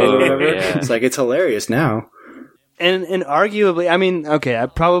 years old or whatever. Yeah. It's like, it's hilarious now. And arguably, I mean, okay,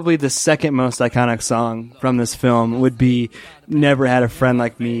 probably the second most iconic song from this film would be "Never Had a Friend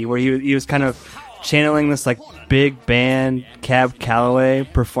Like Me," where he was kind of channeling this like big band Cab Calloway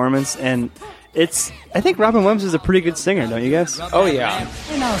performance, and I think Robin Williams is a pretty good singer, don't you guys? Oh yeah.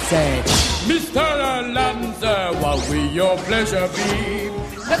 And I'll say, Mr. Aladdin, sir, what will your pleasure be?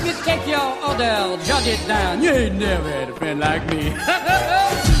 Let me take your order, jot it down. You ain't never had a friend like me.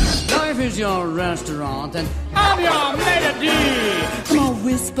 Life is your restaurant, and I'm your maitre d'. Come on,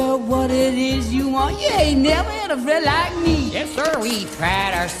 whisper what it is you want. You ain't never had a friend like me. Yes, sir, we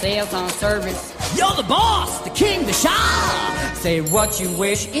pride ourselves on service. You're the boss, the king, the Shah. Say what you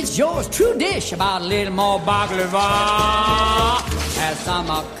wish, it's yours, true dish. About a little more baklava. Have some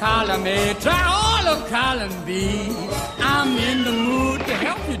of column A, try all of column B. I'm in the mood to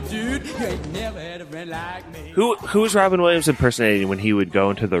help you, dude. You ain't never had a friend like me. Who was Robin Williams impersonating when he would go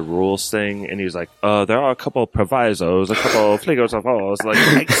into the rules thing and he was like, there are a couple of provisos, a couple of fligos of balls. Like,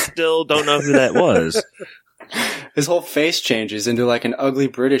 I still don't know who that was. His whole face changes into like an ugly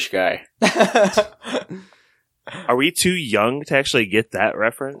British guy. Are we too young to actually get that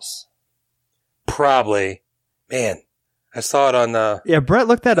reference? Probably. Man, I saw it on the... Yeah, Brett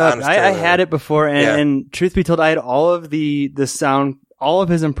looked that up. I had it before, and truth be told, I had all of the sound, all of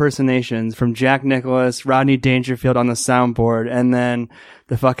his impersonations from Jack Nicklaus, Rodney Dangerfield on the soundboard, and then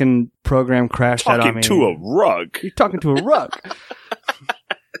the fucking program crashed out on me. Talking to a rug. You're talking to a rug.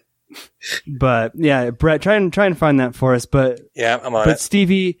 But yeah, Brett, try and find that for us. But yeah, I'm on it. But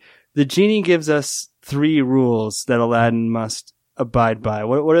Stevie, the genie gives us 3 rules that Aladdin must abide by.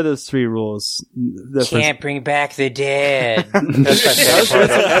 What are those 3 rules? Can't bring back the dead. That's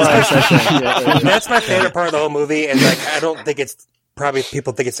my favorite part of the whole movie, and like I don't think it's probably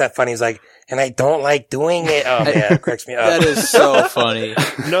people think it's that funny. It's like, and I don't like doing it. Oh man, it cracks me up. That is so funny.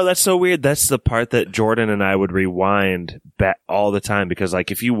 No, that's so weird. That's the part that Jordan and I would rewind back all the time because,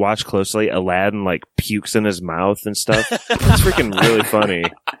 like, if you watch closely, Aladdin like pukes in his mouth and stuff. It's freaking really funny.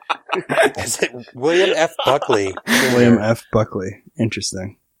 Is it William F. Buckley? William F. Buckley.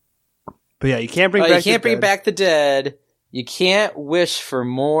 Interesting. But yeah, you can't bring back the dead. You can't wish for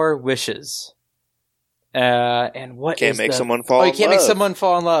more wishes. And what can't is make the... someone fall in love. You can't make someone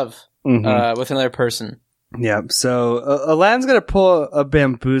fall in love with another person. Yeah, so Aladdin's going to pull a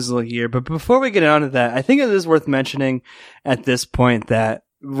bamboozle here, but before we get on to that, I think it is worth mentioning at this point that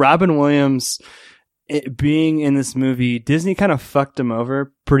Robin Williams, being in this movie, Disney kind of fucked him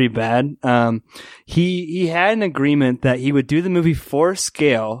over pretty bad. He had an agreement that he would do the movie for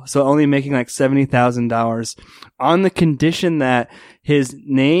scale, so only making like $70,000, on the condition that his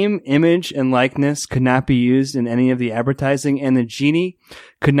name, image, and likeness could not be used in any of the advertising, and the genie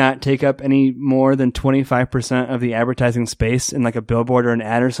could not take up any more than 25% of the advertising space in like a billboard or an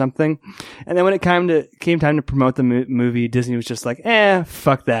ad or something. And then when it came time to promote the movie, Disney was just like,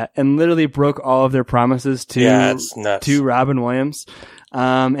 fuck that, and literally broke all of their promises to Robin Williams.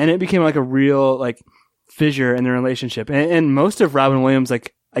 And it became like a real like fissure in their relationship. And most of Robin Williams'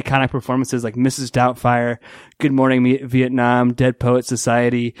 like iconic performances like Mrs. Doubtfire, Good Morning Vietnam, Dead Poet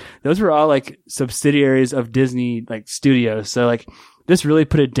Society. Those were all like subsidiaries of Disney like studios. So like this really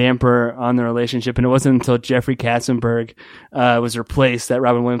put a damper on the relationship, and it wasn't until Jeffrey Katzenberg was replaced that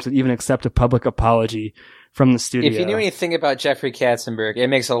Robin Williams would even accept a public apology from the studio. If you knew anything about Jeffrey Katzenberg, it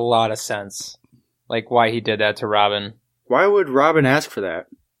makes a lot of sense, like why he did that to Robin. Why would Robin ask for that?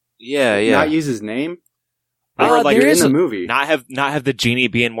 Yeah. Not use his name? Or like in the movie. Not have the genie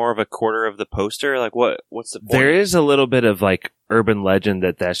be in more of a quarter of the poster? Like what's the point? There is a little bit of like urban legend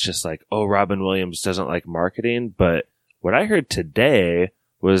that's just like, oh, Robin Williams doesn't like marketing, but what I heard today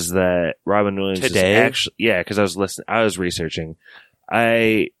was that Robin Williams is actually, because I was researching.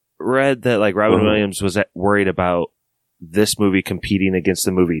 I read that like Robin Williams was worried about this movie competing against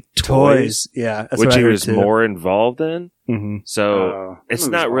the movie Toys. Yeah, that's which what I he heard was too. more involved in. Mm-hmm. So it's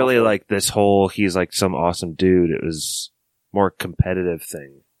not really like this whole he's like some awesome dude. It was more competitive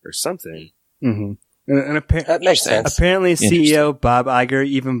thing or something. Mm-hmm. And That makes sense. apparently CEO Bob Iger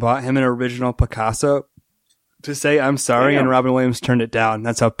even bought him an original Picasso to say I'm sorry, and Robin Williams turned it down.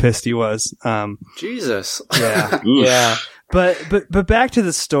 That's how pissed he was. Jesus. Yeah. Yeah. But back to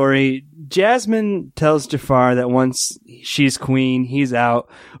the story. Jasmine tells Jafar that once she's queen, he's out.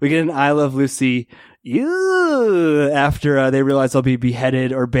 We get an I Love Lucy after they realize they'll be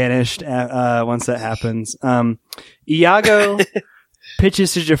beheaded or banished once that happens. Iago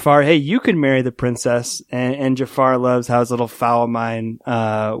pitches to Jafar, hey, you can marry the princess. And Jafar loves how his little foul mind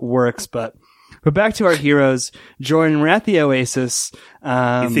works. But back to our heroes. Jordan, we're at the Oasis.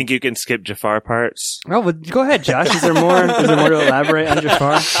 You think you can skip Jafar parts? Oh, well, go ahead, Josh. Is there more to elaborate on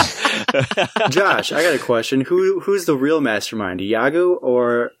Jafar? Josh, I got a question. Who's the real mastermind, Iago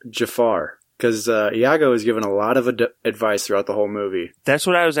or Jafar? Because Iago is given a lot of advice throughout the whole movie. That's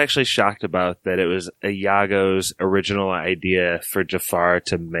what I was actually shocked about, that it was Iago's original idea for Jafar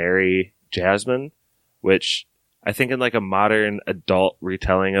to marry Jasmine, which I think in like a modern adult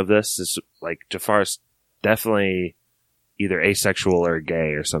retelling of this is like Jafar's definitely either asexual or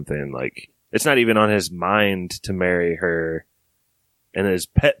gay or something. Like it's not even on his mind to marry her, and his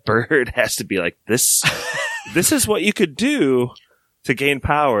pet bird has to be like, this is what you could do to gain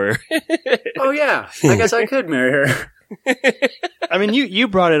power. Oh yeah, I guess I could marry her. I mean, you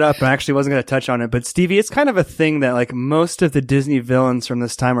brought it up, and I actually wasn't going to touch on it, but Stevie, it's kind of a thing that like most of the Disney villains from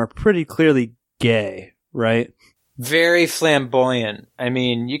this time are pretty clearly gay, right? Very flamboyant. I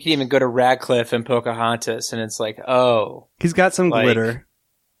mean, you can even go to Radcliffe and Pocahontas, and it's like, oh. He's got some glitter.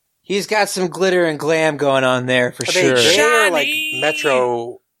 He's got some glitter and glam going on there for sure. They're like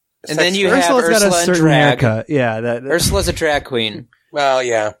Metro. And then you have Ursula's got a Ursula in certain drag. haircut. Yeah, Ursula's a drag queen. Well,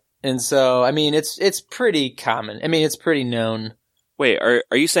 yeah. And so, I mean, it's pretty common. I mean, it's pretty known. Wait, are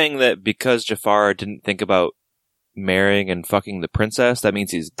you saying that because Jafar didn't think about marrying and fucking the princess, that means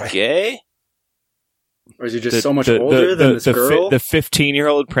he's gay? Or is he just so much older than this girl? The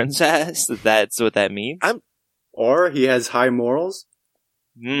 15-year-old princess? That's what that means? Or he has high morals?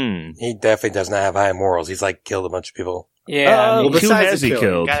 He definitely does not have high morals. He's like killed a bunch of people. Yeah. Well, who besides has the he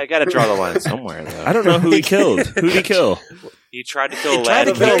killing. killed? Gotta draw the line somewhere, though. I don't know who he killed. Who'd he kill? He tried to kill tried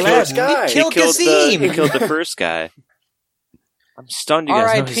to Aladdin. kill He Aladdin. guy. He killed He Kazim. killed the first guy. I'm stunned you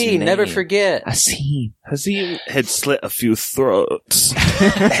guys know his R.I.P. name. Never forget. Hazim had slit a few throats.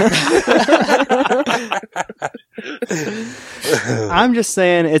 I'm just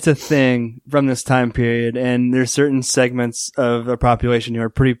saying it's a thing from this time period, and there's certain segments of the population who are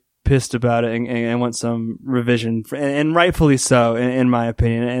pretty pissed about it and want some revision, and rightfully so, in my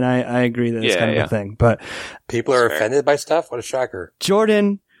opinion. And I agree that it's kind of a thing. But People are offended by stuff? What a shocker.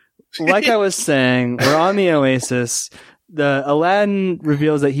 Jordan, like I was saying, we're on the Oasis. The Aladdin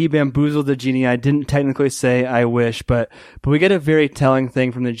reveals that he bamboozled the genie. I didn't technically say I wish, but we get a very telling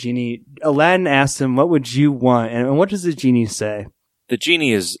thing from the genie. Aladdin asks him, what would you want? And what does the genie say? The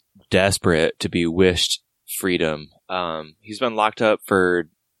genie is desperate to be wished freedom. He's been locked up for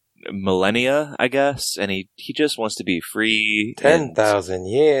millennia, I guess, and he just wants to be free. 10,000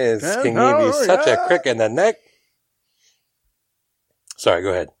 years can give you such a crick in the neck. Sorry, go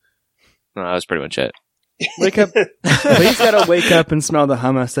ahead. No, that was pretty much it. Wake up, but he's got to wake up and smell the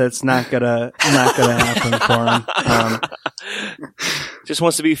hummus. That's not gonna happen for him. Just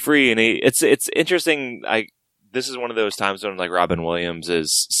wants to be free, and it's interesting. This is one of those times when like Robin Williams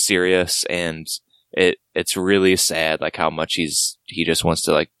is serious, and it's really sad, like how much he just wants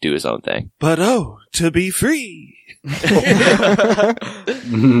to like do his own thing. But to be free.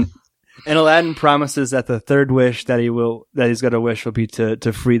 And Aladdin promises that the third wish that he's going to wish will be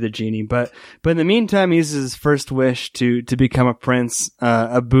to free the genie. But in the meantime, he uses his first wish to become a prince.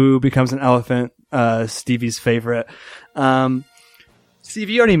 Abu becomes an elephant, Stevie's favorite. Steve,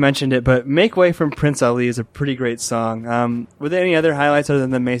 you already mentioned it, but "Make Way" from Prince Ali is a pretty great song. Were there any other highlights other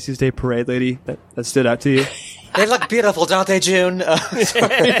than the Macy's Day Parade lady that stood out to you? They look beautiful, don't they, June? It's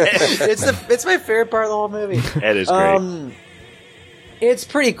my favorite part of the whole movie. That is great. It's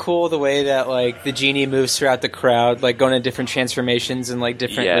pretty cool the way that like the genie moves throughout the crowd, like going to different transformations and like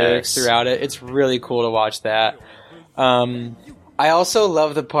different lyrics throughout it. It's really cool to watch that. I also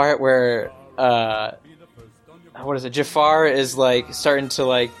love the part where Jafar is like starting to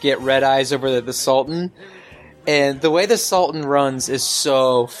like get red eyes over the Sultan. And the way the Sultan runs is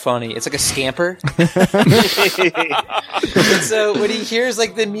so funny. It's like a scamper. And so when he hears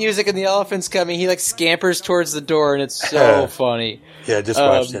like the music and the elephants coming, he like scampers towards the door, and it's so funny. Yeah, just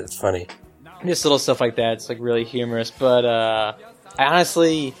watched it. It's funny. Just little stuff like that. It's like really humorous. But I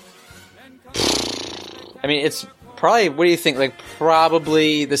honestly, it's probably, what do you think? Like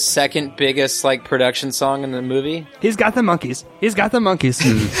probably the second biggest like production song in the movie. He's got the monkeys.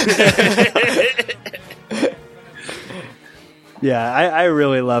 Yeah, I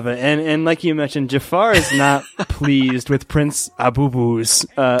really love it. And like you mentioned, Jafar is not pleased with Prince Abubu's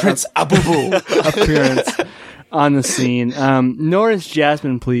appearance on the scene. Nor is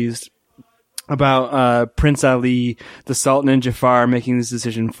Jasmine pleased about Prince Ali, the Sultan, and Jafar making this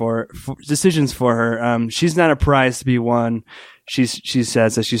decisions for her. She's not a prize to be won, she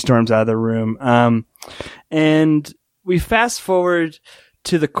says as she storms out of the room. And we fast forward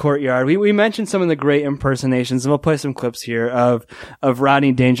to the courtyard. We mentioned some of the great impersonations, and we'll play some clips here of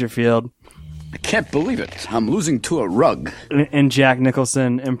Rodney Dangerfield. I can't believe it. I'm losing to a rug. And Jack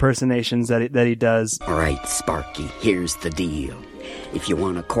Nicholson impersonations that he does. All right, Sparky, here's the deal. If you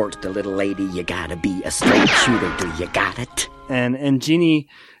want to court the little lady, you gotta be a straight shooter. Do you got it? And Genie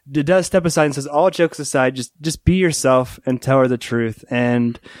does step aside and says, all jokes aside, just be yourself and tell her the truth.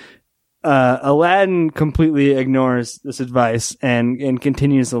 And Aladdin completely ignores this advice and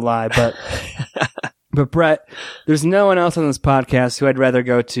continues to lie. But Brett, there's no one else on this podcast who I'd rather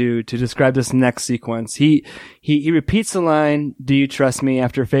go to describe this next sequence. He repeats the line, "Do you trust me?"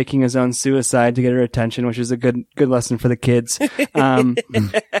 after faking his own suicide to get her attention, which is a good lesson for the kids.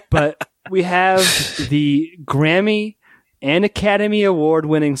 But we have the Grammy and Academy Award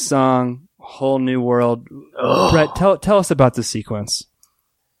winning song, "Whole New World." Brett, tell us about this sequence.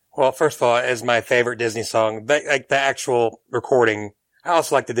 Well, first of all, it's my favorite Disney song. Like the actual recording. I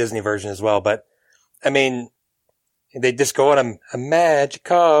also like the Disney version as well, but I mean, they just go on a magic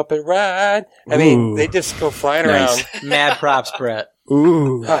carpet ride. I mean, they just go flying around. Mad props, Brett.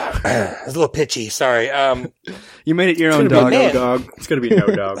 Ooh. It's a little pitchy. Sorry. You made it your own dog. No dog. It's going to be no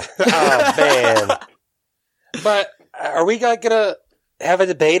dog. Oh, man. But are we going to have a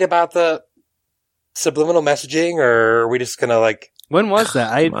debate about the subliminal messaging, or are we just going to like... When was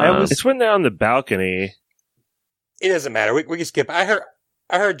that? It's when they're on the balcony. It doesn't matter. We can skip. I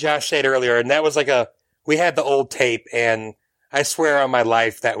heard Josh say it earlier, and that was like we had the old tape, and I swear on my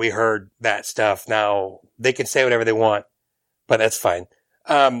life that we heard that stuff. Now, they can say whatever they want, but that's fine.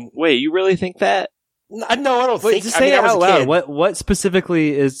 Wait, you really think that? No, I don't think. Just say it out loud. What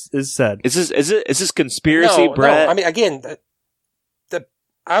specifically is said? Is this conspiracy, Brett? No, I mean, again,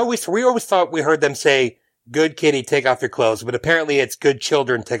 we always thought we heard them say, "Good kitty, take off your clothes," but apparently it's "Good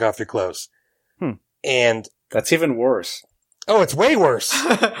children, take off your clothes." And that's even worse. Oh, it's way worse.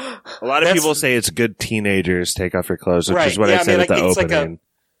 A lot of people say it's "Good teenagers, take off your clothes," which is what I said at the opening.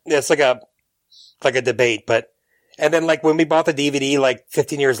 It's like a debate, and then like when we bought the DVD like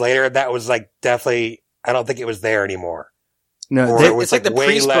 15 years later, that was like definitely, I don't think it was there anymore. No, it's like the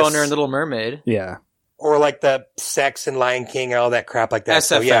priest boner in Little Mermaid. Yeah. Or like the sex in Lion King and all that crap like that. SFX.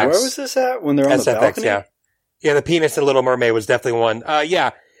 So, yeah. Where was this at when they're on the balcony? Yeah. Yeah, the penis in Little Mermaid was definitely one.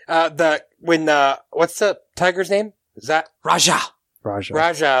 What's the tiger's name? Is that Raja?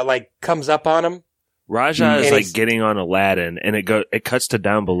 Raja like comes up on him. Raja is like getting on Aladdin, and it cuts to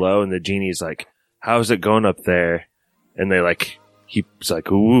down below, and the genie's like, "How's it going up there?" And he's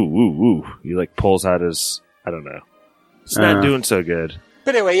like, "Ooh, ooh, ooh." He like pulls out his, I don't know. It's not doing so good.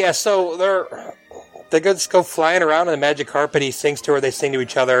 But anyway, yeah. So they just go flying around on the magic carpet. He sings to her. They sing to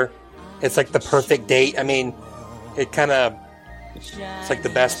each other. It's like the perfect date. I mean, it's like the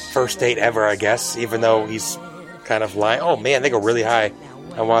best first date ever, I guess. Even though he's kind of lying. Oh man, they go really high.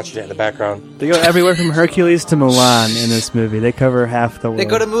 I'm watching it in the background. They go everywhere from Hercules to Mulan in this movie. They cover half the world. They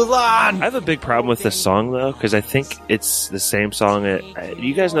go to Mulan! I have a big problem with this song, though, because I think it's the same song.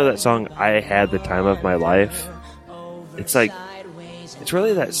 You guys know that song, "I Had the Time of My Life"? It's like, it's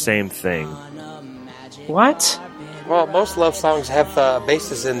really that same thing. What? Well, most love songs have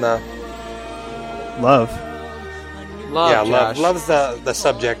bases in the... Love. Yeah, Josh. Love's the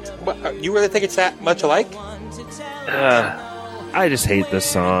subject. You really think it's that much alike? I just hate this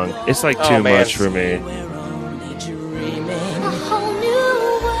song. It's like Oh, too man. much for me. We're only dreaming. A whole new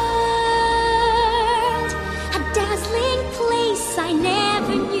world, a dazzling place I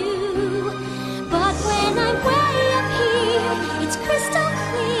never knew. But when I'm way up here, it's crystal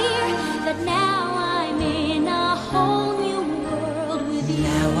clear that now I'm in a whole new world with you.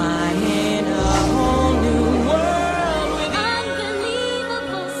 Now I'm in a whole new world with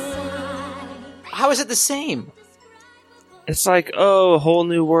Unbelievable sight. How is it the same? It's like, oh, a whole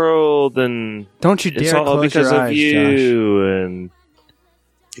new world, and Don't you it's dare all close because your of eyes, you, and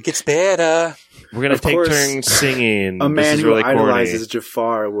It gets better. we're gonna Of take course, turns singing. A This man is who really corny. idolizes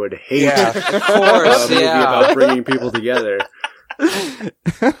Jafar would hate Yeah. Of course, a movie yeah. about bringing people together. I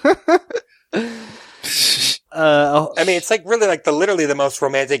mean, it's like really like literally the most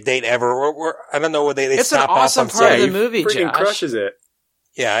romantic date ever. I don't know what they It's an stop awesome off on part of set. the movie, Freaking Josh. crushes it.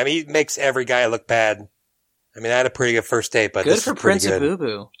 Yeah, I mean, he makes every guy look bad. I mean, I had a pretty good first date, but Good this for is pretty Prince of good. Boo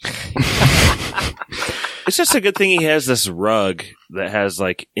Boo. It's just a good thing he has this rug that has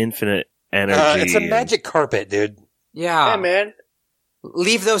like infinite energy. It's a magic carpet, dude. Yeah. Hey, man.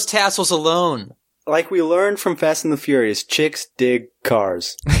 Leave those tassels alone. Like we learned from Fast and the Furious, chicks dig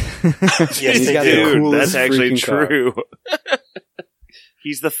cars. Yes, He's they got the do. Dude, coolest that's actually freaking car. true.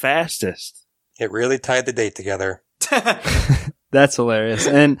 He's the fastest. It really tied the date together. That's hilarious.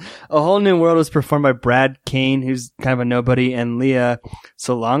 And A Whole New World was performed by Brad Kane, who's kind of a nobody, and Leah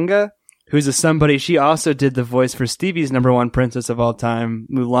Salonga, who's a somebody. She also did the voice for Stevie's number one princess of all time,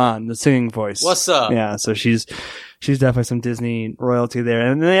 Mulan, the singing voice. What's up? Yeah, so she's definitely some Disney royalty there.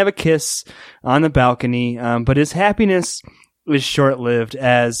 And then they have a kiss on the balcony, but his happiness was short-lived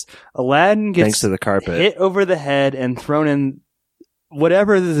as Aladdin Thanks gets to the carpet. hit over the head and thrown in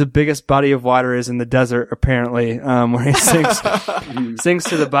whatever the biggest body of water is in the desert, apparently, where he sinks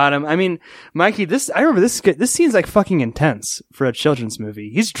to the bottom. I mean, Mikey, I remember this scene's like fucking intense for a children's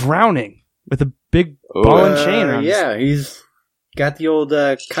movie. He's drowning with a big ball and chain on. Yeah, he's got the old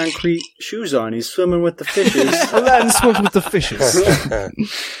concrete shoes on. He's swimming with the fishes. Aladdin swims with the fishes.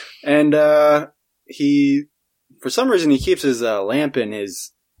 And he, for some reason, he keeps his lamp in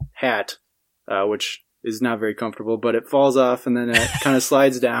his hat, which is not very comfortable, but it falls off and then it kind of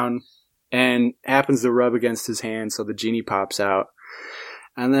slides down and happens to rub against his hand, so the genie pops out.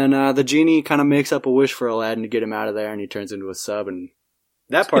 And then the genie kind of makes up a wish for Aladdin to get him out of there, and he turns into a sub, and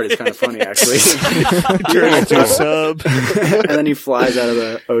that part is kind of funny, actually. Turn into a sub. And then he flies out of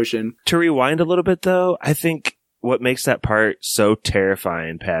the ocean. To rewind a little bit, though, I think what makes that part so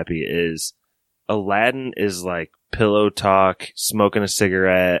terrifying, Pappy, is Aladdin is like pillow talk, smoking a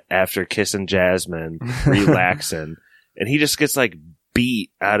cigarette after kissing Jasmine, relaxing, and he just gets like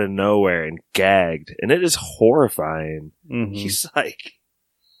beat out of nowhere and gagged, and it is horrifying. Mm-hmm. He's like,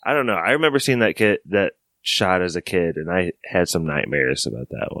 I don't know. I remember seeing that shot as a kid, and I had some nightmares about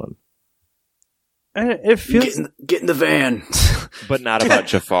that one. And it feels Get in the van. But not about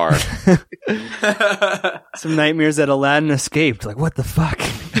Jafar. some nightmares that Aladdin escaped. Like, what the fuck?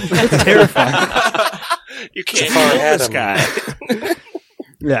 That's terrifying. You can't Jafar kill had this him. guy.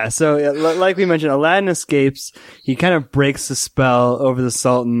 Yeah, so like we mentioned, Aladdin escapes. He kind of breaks the spell over the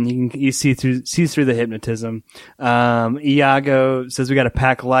Sultan. You sees through the hypnotism. Iago says we got to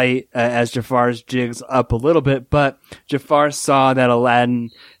pack light as Jafar's jigs up a little bit, but Jafar saw that Aladdin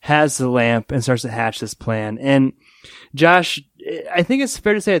has the lamp and starts to hatch this plan. And Josh, I think it's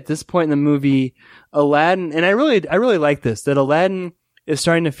fair to say at this point in the movie, Aladdin, and I really like this, that Aladdin is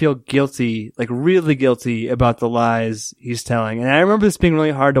starting to feel guilty, like really guilty about the lies he's telling. And I remember this being really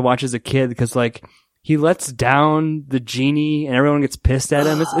hard to watch as a kid because like he lets down the genie and everyone gets pissed at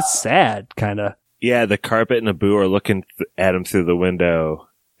him. It's sad, kind of. Yeah, the carpet and Abu are looking at him through the window,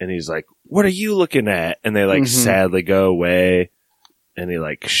 and he's like, "What are you looking at?" And they like sadly go away, and he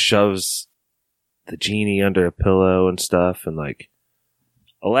like shoves the genie under a pillow and stuff, and like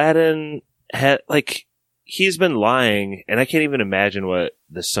Aladdin had like he's been lying, and I can't even imagine what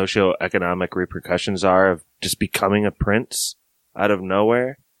the socioeconomic repercussions are of just becoming a prince out of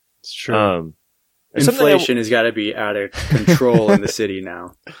nowhere. It's true. It's something Inflation has got to be out of control in the city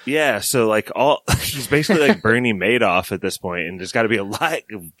now. Yeah, so like he's basically like Bernie Madoff at this point, and there's got to be a lot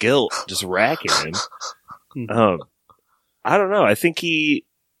of guilt just racking him. I don't know. I think he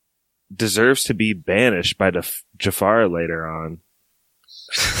deserves to be banished by Jafar later on.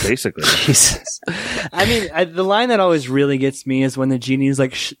 Basically, Jesus. I mean, the line that always really gets me is when the genie is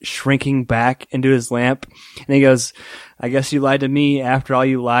like shrinking back into his lamp, and he goes, "I guess you lied to me after all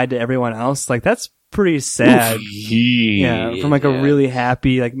you lied to everyone else." Like that's pretty sad. Yeah, from like a really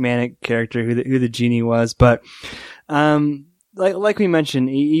happy, like manic character who the genie was. But like we mentioned,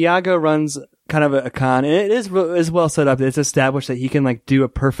 Iago runs kind of a con, and it is well set up. It's established that he can like do a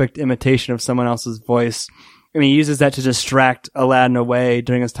perfect imitation of someone else's voice. And he uses that to distract Aladdin away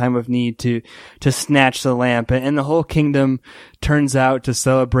during his time of need to snatch the lamp. And the whole kingdom turns out to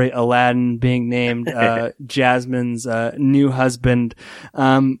celebrate Aladdin being named, Jasmine's, new husband.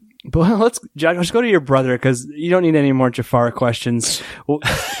 But let's go to your brother, cause you don't need any more Jafar questions. Well,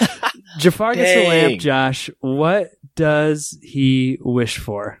 Jafar gets the lamp, Josh. What does he wish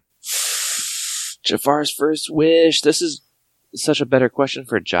for? Jafar's first wish. This is such a better question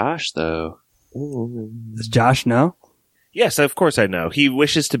for Josh, though. Does Josh know? Yes, of course I know. He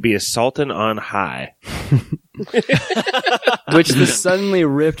wishes to be a sultan on high. Which the suddenly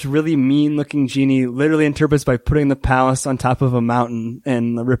ripped, really mean-looking genie literally interprets by putting the palace on top of a mountain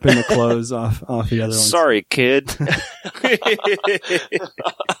and ripping the clothes off the other ones. Sorry, kid.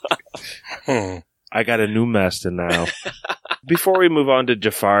 I got a new master now. Before we move on to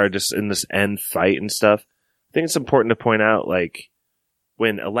Jafar, just in this end fight and stuff, I think it's important to point out, like,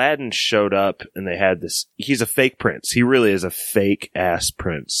 when Aladdin showed up and they had this, he's a fake prince. He really is a fake ass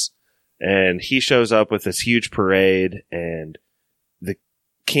prince. And he shows up with this huge parade and the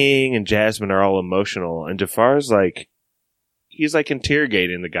king and Jasmine are all emotional. And Jafar's like, he's like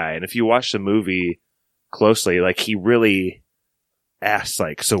interrogating the guy. And if you watch the movie closely, like he really asks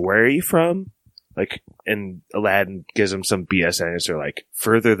like, so where are you from? Like, and Aladdin gives him some BS answer like,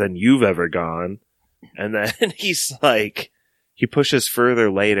 further than you've ever gone. And then he's like, he pushes further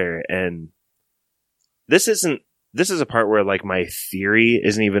later, and this is a part where like my theory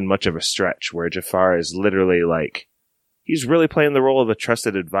isn't even much of a stretch, where Jafar is literally like, he's really playing the role of a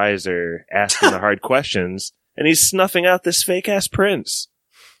trusted advisor, asking the hard questions, and he's snuffing out this fake ass prince.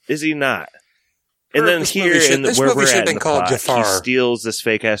 Is he not? And then here, where we're at in the plot, he steals this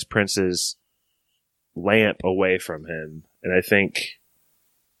fake ass prince's lamp away from him, and I think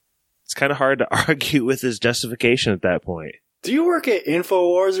it's kind of hard to argue with his justification at that point. Do you work at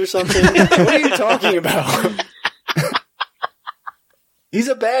InfoWars or something? What are you talking about? He's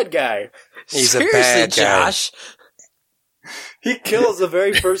a bad guy. He's a bad guy. Josh. He kills the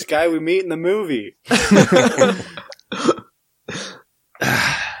very first guy we meet in the movie.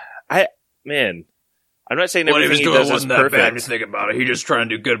 I'm not saying everything he does is perfect. Bad, just think about it. He's just trying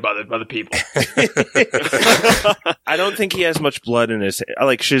to do good by the people. I don't think he has much blood in his.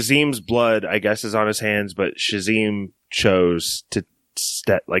 Like Shazim's blood, I guess, is on his hands, but Shazim chose to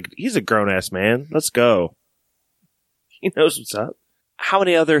step. Like he's a grown ass man. Let's go. He knows what's up. How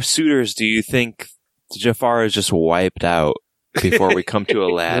many other suitors do you think Jafar has just wiped out before we come to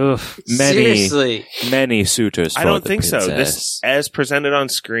Aladdin? Seriously, many suitors. I don't think so. This, as presented on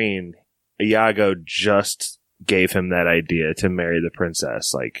screen, Iago just gave him that idea to marry the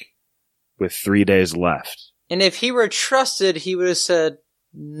princess, like, with 3 days left. And if he were trusted, he would have said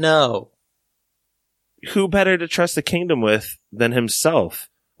no. Who better to trust the kingdom with than himself?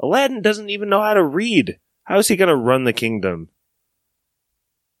 Aladdin doesn't even know how to read. How is he going to run the kingdom?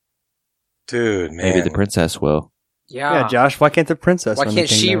 Dude, man. Maybe the princess will. Yeah, Josh, why can't the princess run the kingdom? Why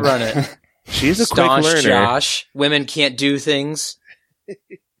can't she run it? She's a Staunch quick learner. Josh. Women can't do things.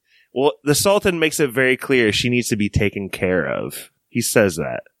 Well, the Sultan makes it very clear she needs to be taken care of. He says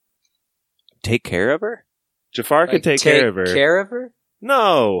that. Take care of her? Jafar could take care of her. Take care of her?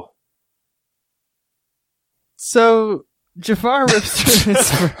 No. So, Jafar rips through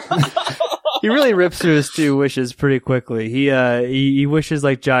his... He really rips through his two wishes pretty quickly. He wishes,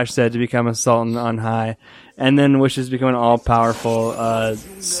 like Josh said, to become a sultan on high, and then wishes to become an all-powerful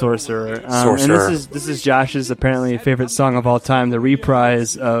sorcerer. And this is Josh's apparently favorite song of all time, the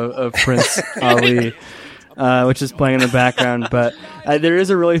reprise of Prince Ali, which is playing in the background. But there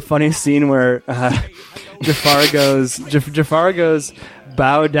is a really funny scene where Jafar goes,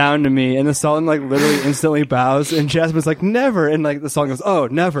 bow down to me, and the Sultan like literally instantly bows, and Jasmine's like, never, and like the Sultan goes, oh,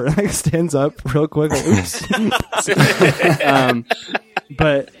 never, and like stands up real quick, like, oops.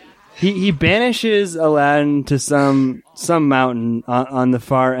 But he banishes Aladdin to some mountain on the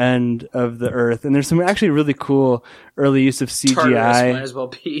far end of the earth, and there's some actually really cool early use of CGI. Tartarus might as well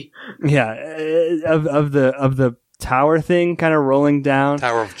be. Yeah, of the tower thing kind of rolling down.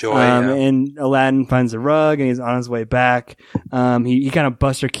 Tower of Joy. And Aladdin finds a rug and he's on his way back. He kind of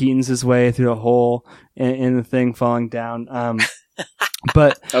Buster Keatons his way through a hole in the thing falling down.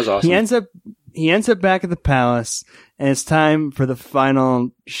 But that was awesome. He ends up back at the palace, and it's time for the final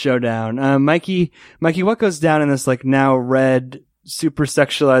showdown. Mikey, what goes down in this like now red, super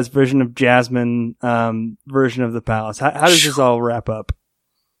sexualized version of Jasmine version of the palace? How does this all wrap up?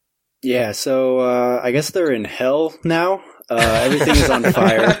 Yeah, so I guess they're in hell now. Everything is on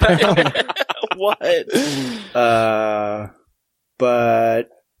fire. What? But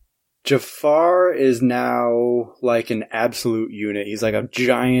Jafar is now like an absolute unit. He's like a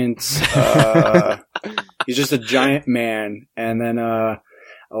giant, he's just a giant man. And then,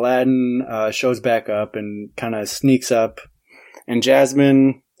 Aladdin, shows back up and kind of sneaks up, and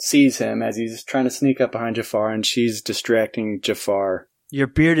Jasmine sees him as he's trying to sneak up behind Jafar, and she's distracting Jafar. Your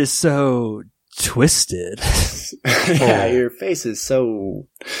beard is so twisted. Yeah, your face is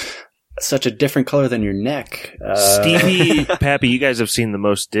such a different color than your neck. Stevie, Pappy, you guys have seen the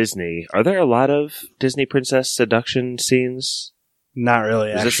most Disney. Are there a lot of Disney princess seduction scenes? Not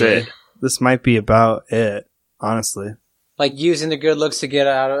really, Is actually. this it? This might be about it, honestly. Like using the good looks to get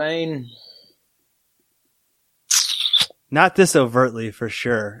out of. I mean, Not this overtly, for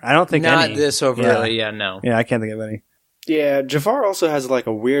sure. I don't think not any. this overtly. Yeah, no. Yeah, I can't think of any. Yeah, Jafar also has like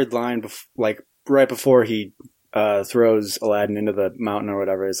a weird line, like right before he throws Aladdin into the mountain or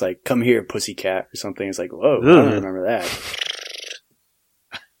whatever. It's like, "Come here, pussycat," or something. It's like, whoa, I don't remember that.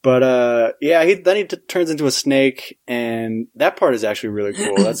 But yeah, he turns into a snake, and that part is actually really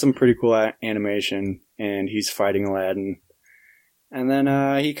cool. That's some pretty cool animation, and he's fighting Aladdin. And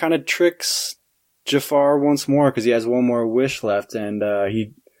then he kind of tricks Jafar once more because he has one more wish left, and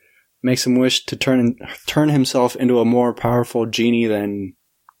he makes him wish to turn himself into a more powerful genie than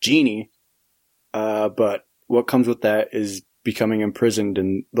Genie. But what comes with that is becoming imprisoned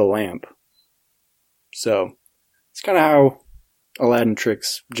in the lamp. So it's kind of how Aladdin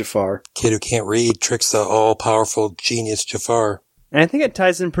tricks Jafar. Kid who can't read tricks the all-powerful genius Jafar. And I think it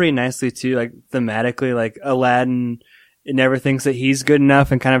ties in pretty nicely, too, like, thematically. Like, Aladdin never thinks that he's good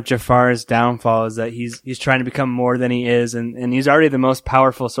enough, and kind of Jafar's downfall is that he's trying to become more than he is, and he's already the most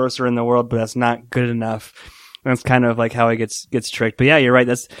powerful sorcerer in the world, but that's not good enough. And that's kind of like how he gets tricked. But yeah, you're right.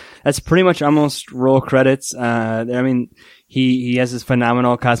 That's pretty much almost roll credits. I mean, he has his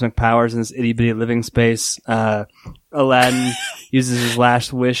phenomenal cosmic powers in this itty bitty living space. Aladdin uses his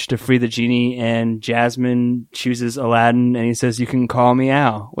last wish to free the genie, and Jasmine chooses Aladdin, and he says, "You can call me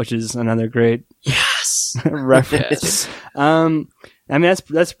Al," which is another great reference. Yes. I mean,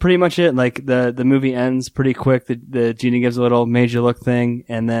 that's pretty much it. Like, the movie ends pretty quick. The genie gives a little major look thing,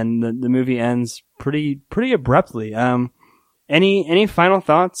 and then the movie ends pretty abruptly. Any final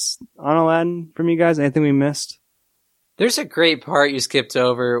thoughts on Aladdin from you guys? Anything we missed? There's a great part you skipped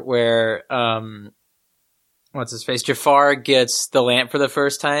over where, what's his face? Jafar gets the lamp for the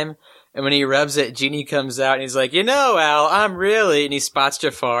first time, and when he rubs it, Genie comes out and he's like, Al, I'm really, and he spots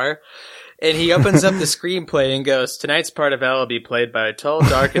Jafar. And he opens up the screenplay and goes, "Tonight's part of Al will be played by a tall,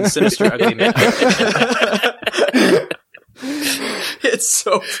 dark, and sinister ugly man." It's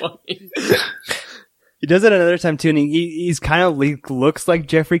so funny. He does it another time too, and he's kind of looks like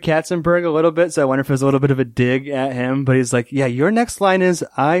Jeffrey Katzenberg a little bit, so I wonder if there's a little bit of a dig at him, but he's like, "Yeah, your next line is,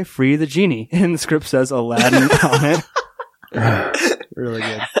 I free the genie," and the script says Aladdin on it. Really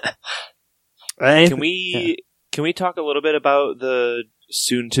good. Can we talk a little bit about the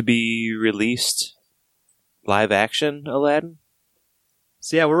soon to be released live action Aladdin?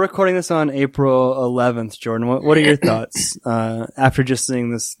 So yeah, we're recording this on April 11th, Jordan. What are your thoughts after just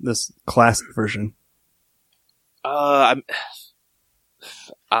seeing this classic version? I'm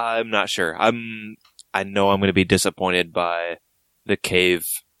not sure. I know I'm going to be disappointed by the cave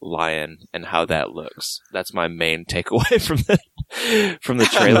lion and how that looks. That's my main takeaway from the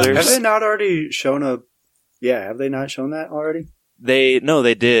trailers. Have they not already shown have they not shown that already? They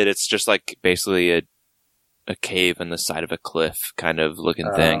did. It's just like basically a cave in the side of a cliff kind of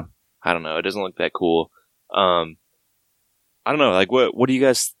looking thing. I don't know. It doesn't look that cool. I don't know. Like, what do you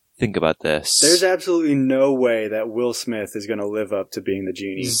guys think about this? There's absolutely no way that Will Smith is going to live up to being the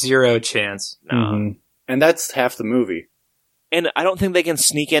genie. Zero chance. No. Mm-hmm. And that's half the movie. And I don't think they can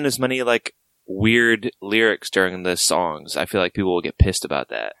sneak in as many like weird lyrics during the songs. I feel like people will get pissed about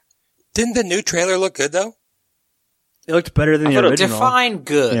that. Didn't the new trailer look good though? It looked better than the original. Define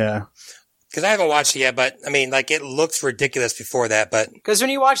good. Yeah. Because I haven't watched it yet, but I mean, like, it looks ridiculous before that, but... Because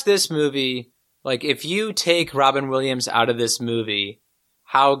when you watch this movie, like, if you take Robin Williams out of this movie,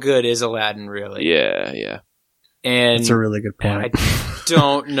 how good is Aladdin really? Yeah. And that's a really good point. I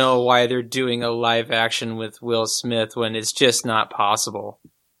don't know why they're doing a live action with Will Smith when it's just not possible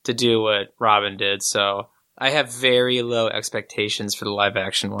to do what Robin did, so... I have very low expectations for the live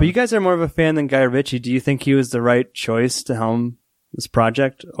action one. But you guys are more of a fan than Guy Ritchie. Do you think he was the right choice to helm this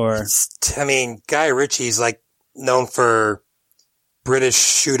project? Or I mean, Guy Ritchie's like known for British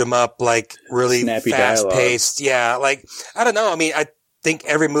shoot 'em up, like really fast paced. Yeah, like I don't know. I mean, I think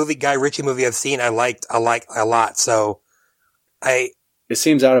every Guy Ritchie movie I've seen, I liked a lot. So it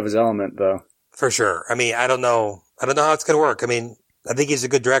seems out of his element, though. For sure. I mean, I don't know how it's gonna work. I mean, I think he's a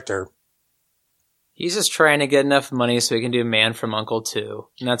good director. He's just trying to get enough money so he can do Man from U.N.C.L.E. 2.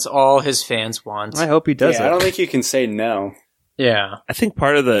 And that's all his fans want. I hope he does it. I don't think you can say no. Yeah. I think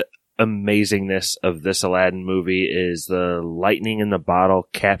part of the amazingness of this Aladdin movie is the lightning in the bottle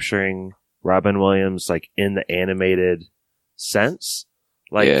capturing Robin Williams like in the animated sense.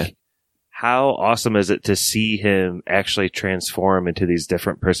 Like, how awesome is it to see him actually transform into these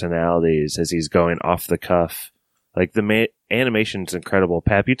different personalities as he's going off the cuff? Like, the animation's incredible.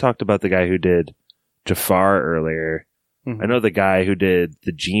 Pap, you talked about the guy who did Jafar earlier. I know the guy who did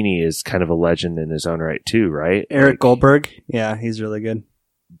the genie is kind of a legend in his own right too, right? Eric Goldberg. Yeah, he's really good.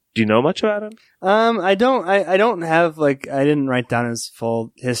 Do you know much about him? I don't have, like, I didn't write down his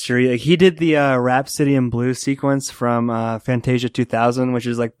full history. Like, he did the Rhapsody in Blue sequence from Fantasia 2000, which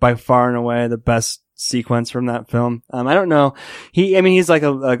is like by far and away the best sequence from that film. I don't know. He's like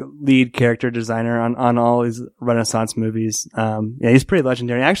a lead character designer on all these Renaissance movies. Yeah, he's pretty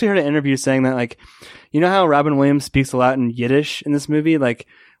legendary. I actually heard an interview saying that, like, you know how Robin Williams speaks a lot in Yiddish in this movie? Like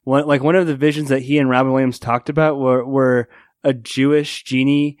one of the visions that he and Robin Williams talked about were a Jewish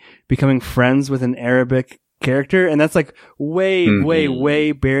genie becoming friends with an Arabic character. And that's like way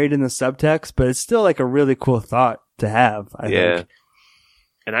buried in the subtext, but it's still like a really cool thought to have, I think.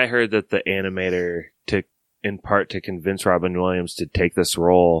 And I heard that the animator, in part to convince Robin Williams to take this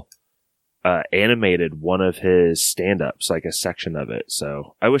role, animated one of his stand-ups, like a section of it.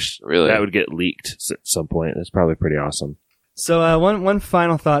 So I wish that would get leaked at some point. That's probably pretty awesome. So one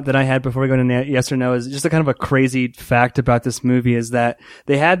final thought that I had before we go to yes or no is just a kind of a crazy fact about this movie is that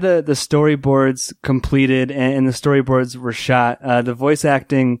they had the storyboards completed and the storyboards were shot. The voice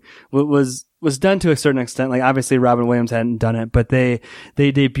acting was done to a certain extent. Like, obviously Robin Williams hadn't done it, but they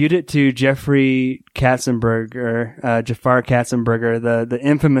debuted it to Jafar Katzenberger, the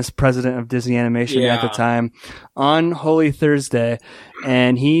infamous president of Disney Animation at the time, on Holy Thursday,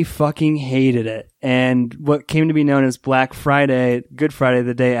 and he fucking hated it. And what came to be known as Black Friday, Good Friday,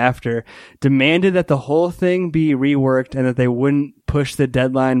 the day after, demanded that the whole thing be reworked and that they wouldn't push the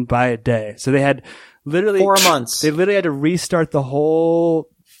deadline by a day. So they had literally 4 months. They literally had to restart the whole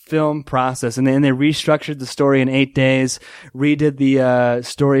film process, and then they restructured the story in 8 days, redid the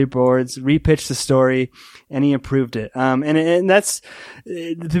storyboards, repitched the story, and he approved it. And that's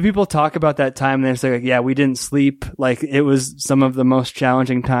the people talk about that time, and they're saying, like, yeah, we didn't sleep. Like, it was some of the most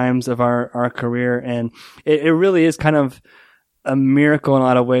challenging times of our career, and it really is kind of a miracle in a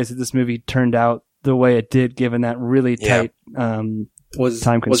lot of ways that this movie turned out the way it did, given that really tight time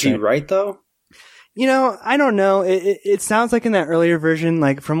constraint. Was he right though? You know, I don't know. It sounds like in that earlier version,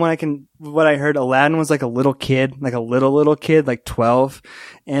 like from what I heard, Aladdin was like a little kid, like a little kid, like 12.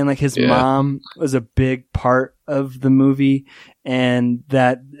 And like his mom was a big part of the movie, and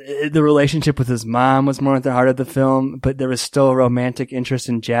that the relationship with his mom was more at the heart of the film, but there was still a romantic interest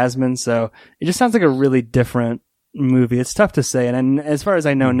in Jasmine. So it just sounds like a really different movie. It's tough to say. And as far as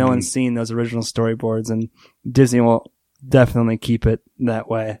I know, no one's seen those original storyboards, and Disney will definitely keep it that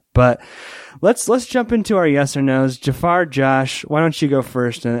way. But let's jump into our yes or no's. Jafar, Josh, why don't you go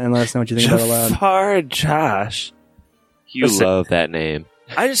first and let us know what you think about Aladdin? Jafar, Josh. Love that name.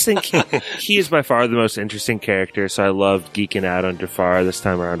 I just think he is by far the most interesting character, so I loved geeking out on Jafar this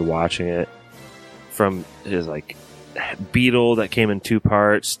time around watching it. From his like beetle that came in 2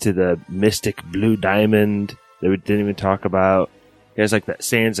 parts to the mystic blue diamond that we didn't even talk about. He has like that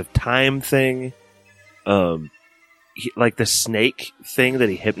Sands of Time thing. Like the snake thing that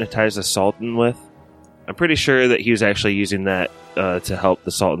he hypnotized the Sultan with. I'm pretty sure that he was actually using that to help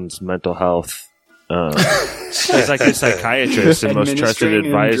the Sultan's mental health. He's like a psychiatrist and most trusted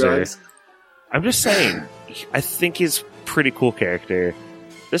advisor. I'm just saying, I think he's a pretty cool character.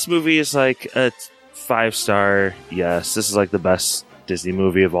 This movie is like a 5-star. Yes, this is like the best Disney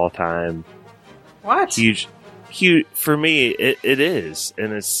movie of all time. What? Huge. For me, it is,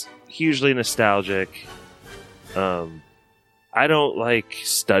 and it's hugely nostalgic. I don't like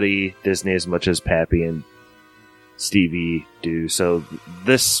study Disney as much as Pappy and Stevie do, so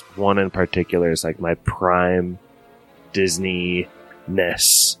this one in particular is like my prime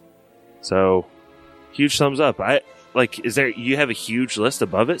Disney-ness. So, huge thumbs up. You have a huge list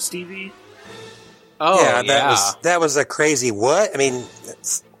above it, Stevie? Oh, yeah. That was a crazy what? I mean,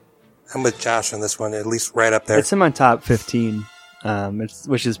 I'm with Josh on this one, at least right up there. It's in my top 15,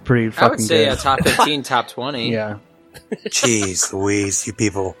 which is pretty fucking good. I would say top 15, top 20. Yeah. Jeez Louise, you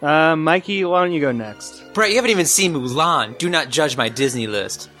people. Mikey, why don't you go next? Brett, you haven't even seen Mulan. Do not judge my Disney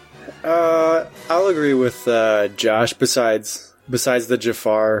list. I'll agree with Josh, besides the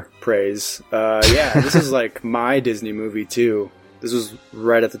Jafar praise. This is like my Disney movie too. This was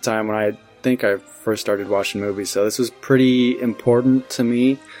right at the time when I think I first started watching movies, so this was pretty important to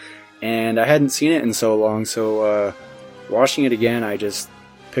me. and I hadn't seen it in so long, so watching it again, I just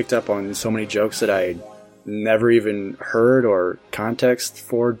picked up on so many jokes that I never even heard, or context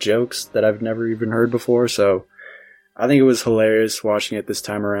for jokes that I've never even heard before, so I think it was hilarious watching it this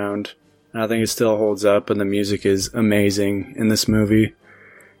time around, and I think it still holds up, and the music is amazing in this movie.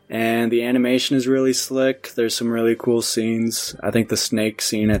 And the animation is really slick. There's some really cool scenes. I think the snake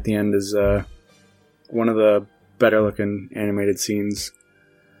scene at the end is one of the better looking animated scenes.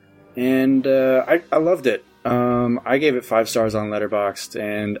 And I loved it. I gave it 5 stars on Letterboxd,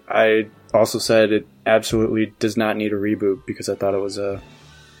 and I also said it absolutely does not need a reboot because I thought it was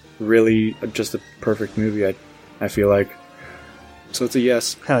really just a perfect movie, I feel like. So it's a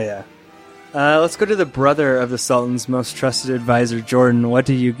yes. Hell yeah. Let's go to the brother of the Sultan's most trusted advisor, Jordan. What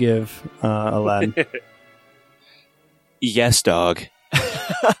do you give Aladdin? Yes, dog.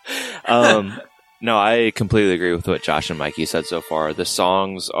 No, I completely agree with what Josh and Mikey said so far. The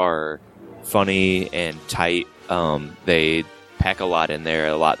songs are funny and tight. They pack a lot in there,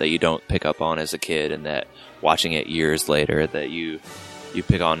 a lot that you don't pick up on as a kid, and that watching it years later that you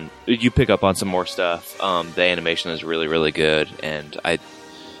pick up on some more stuff. The animation is really, really good, and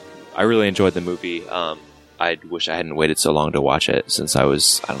I really enjoyed the movie. I wish I hadn't waited so long to watch it since I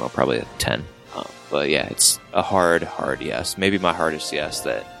was, I don't know, probably 10. But yeah, it's a hard yes. Maybe my hardest yes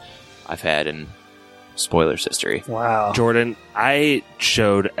that I've had in spoilers history. Wow. Jordan, I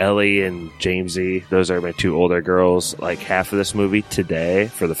showed Ellie and Jamesy, those are my 2 older girls, like half of this movie today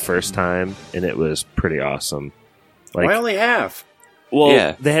for the first time, and it was pretty awesome. Like, Why only half? Well,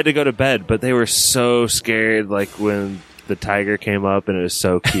 Yeah. They had to go to bed, but they were so scared, like when the tiger came up, and it was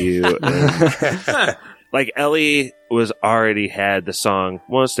so cute. And, like, Ellie was already had the song,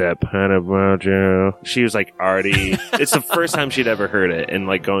 "What's that part about you?" She was like already, it's the first time she'd ever heard it, and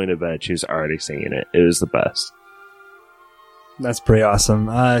like going to bed, she was already singing it. It was the best. That's pretty awesome.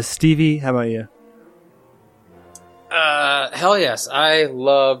 Stevie, how about you? Hell yes. I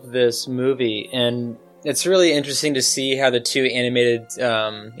love this movie, and it's really interesting to see how the 2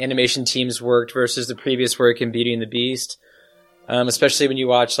 animation teams worked versus the previous work in Beauty and the Beast. Especially when you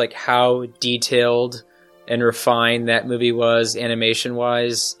watch like how detailed and refined that movie was animation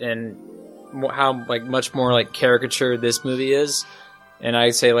wise, and how like much more like caricature this movie is, and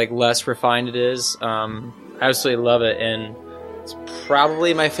I'd say like less refined it is. I absolutely love it, and it's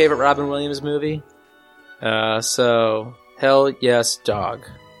probably my favorite Robin Williams movie. So hell yes, dog.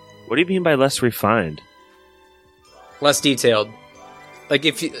 What do you mean by less refined? Less detailed. Like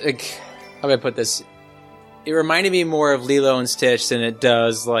if you like, how do I put this? It reminded me more of Lilo and Stitch than it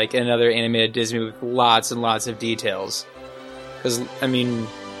does like another animated Disney movie with lots and lots of details. Because, I mean...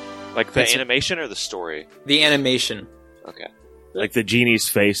 Like the animation or the story? The animation. Okay. Like the genie's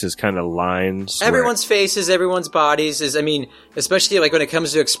face is kind of lines. Everyone's faces, everyone's bodies is, I mean, especially like when it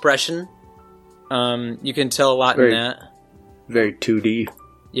comes to expression, you can tell a lot in that. Very 2D.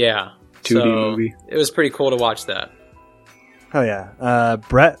 Yeah. 2D movie. It was pretty cool to watch that. Hell yeah.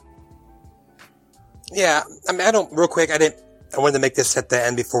 Brett? Yeah, I mean, I wanted to make this at the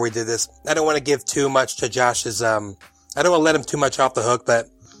end before we did this. I don't want to give too much to Josh's, I don't want to let him too much off the hook, but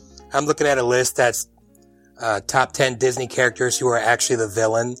I'm looking at a list that's top 10 Disney characters who are actually the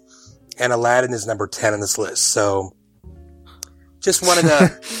villain, and Aladdin is number 10 on this list. So just wanted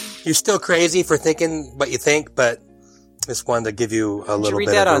to, you're still crazy for thinking what you think, but just wanted to give you a little bit of a Did you read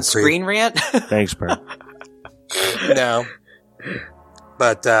that on Screen Rant? Thanks, bro. No.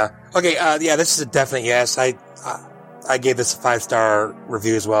 But, okay, yeah, this is a definite yes. I gave this a 5-star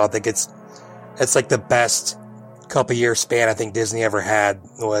review as well. I think it's like the best couple year span I think Disney ever had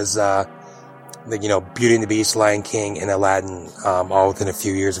was, Beauty and the Beast, Lion King, and Aladdin, all within a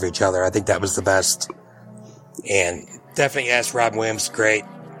few years of each other. I think that was the best. And definitely yes, Robin Williams, great.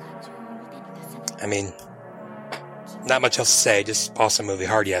 I mean, not much else to say, just awesome movie,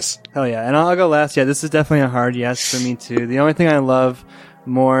 hard yes. Hell yeah. And I'll go last. Yeah, this is definitely a hard yes for me too. The only thing I love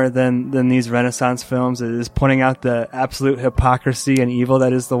more than these Renaissance films is pointing out the absolute hypocrisy and evil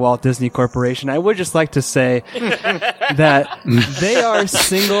that is the Walt Disney Corporation. I would just like to say that they are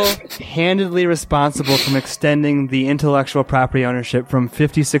single-handedly responsible from extending the intellectual property ownership from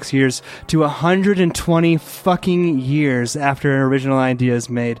 56 years to 120 fucking years after an original idea is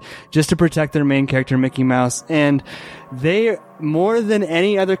made, just to protect their main character, Mickey Mouse. And they, more than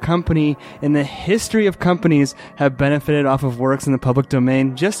any other company in the history of companies, have benefited off of works in the public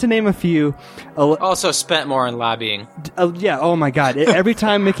domain. Just to name a few. Also spent more on lobbying. Yeah, oh my god. Every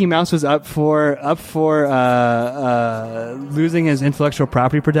time Mickey Mouse was up for losing his intellectual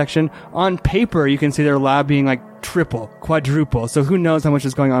property protection, on paper you can see they're lobbying like triple, quadruple. So who knows how much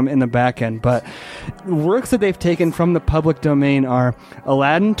is going on in the back end. But works that they've taken from the public domain are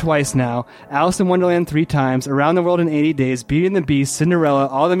Aladdin twice now, Alice in Wonderland 3 times, Around the World in 80 Days, Beauty and the Beast, Cinderella,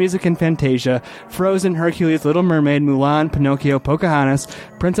 All the Music in Fantasia, Frozen, Hercules, Little Mermaid, Mulan, Pinocchio, Pocahontas,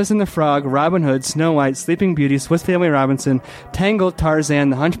 Princess and the Frog, Robin Hood, Snow White, Sleeping Beauty, Swiss Family Robinson, Tangled, Tarzan,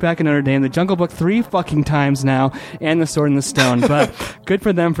 The Hunchback of Notre Dame, The Jungle Book 3 fucking times now, and The Sword and the Stone. But good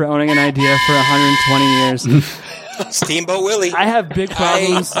for them for owning an idea for 120 years. Steamboat Willie. I have big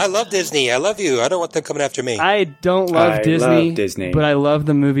problems. I love Disney. I love you. I don't want them coming after me. I don't love Disney, but I love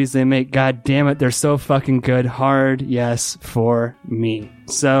the movies they make. God damn it, they're so fucking good. Hard yes for me.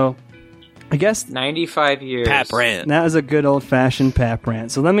 So, I guess 95 years. Pap rant. That was a good old-fashioned pap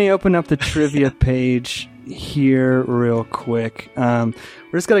rant. So let me open up the trivia page here real quick. We're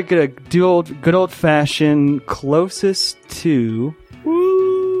just going to get a good old-fashioned closest to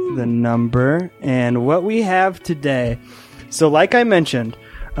the number and what we have today. So like I mentioned,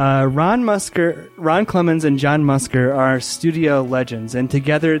 Ron Clements and John Musker are studio legends, and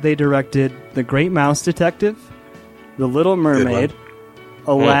together they directed The Great Mouse Detective, The Little Mermaid,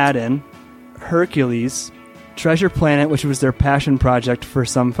 Aladdin, Hercules, Treasure Planet, which was their passion project for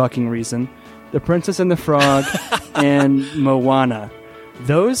some fucking reason, The Princess and the Frog, and Moana.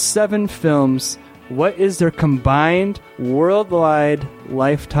 Those 7 films, what is their combined worldwide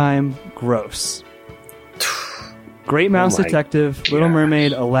lifetime gross? Great Mouse Detective, Little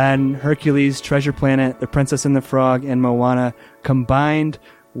Mermaid, Aladdin, Hercules, Treasure Planet, The Princess and the Frog, and Moana combined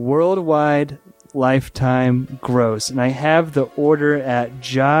worldwide lifetime gross. And I have the order at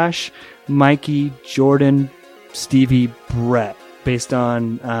Josh, Mikey, Jordan, Stevie, Brett, based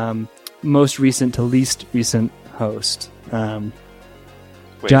on most recent to least recent host. Wait,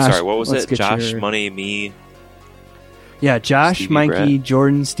 Josh, sorry, what was it? Josh, your... Money, me? Yeah, Josh, Stevie, Mikey, Brett.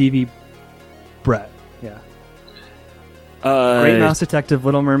 Jordan, Stevie, Brett. Yeah. Great Mouse Detective,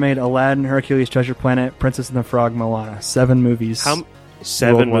 Little Mermaid, Aladdin, Hercules, Treasure Planet, Princess and the Frog, Moana. 7 movies. 7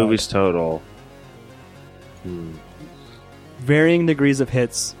 worldwide. movies total. Varying degrees of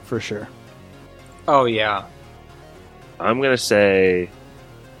hits, for sure. Oh, yeah. I'm going to say...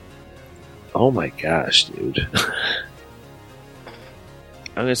 Oh my gosh, dude.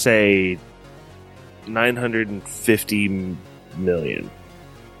 I'm going to say 950 million.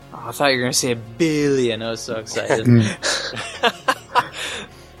 Oh, I thought you were going to say $1 billion. I was so excited.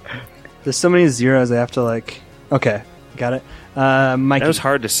 There's so many zeros I have to Okay, got it. Mikey. That was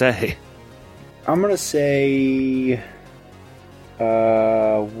hard to say. I'm going to say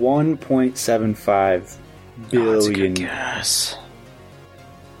 1.75 billion. That's a good guess.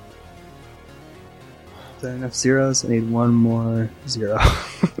 Is that enough zeros? I need one more zero.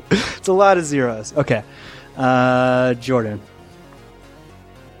 It's a lot of zeros. Okay. Jordan.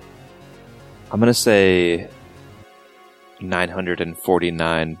 I'm going to say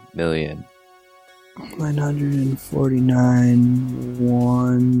 949 million. 949.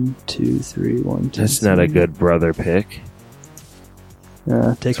 1, 2, 3, 1, 2. That's not a good brother pick.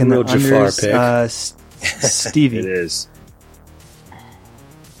 Taking the Jafar unders. Stevie. It is.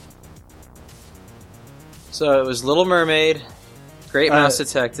 So it was Little Mermaid, Great Mouse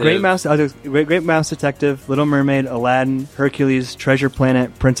Detective. Great Mouse Detective, Little Mermaid, Aladdin, Hercules, Treasure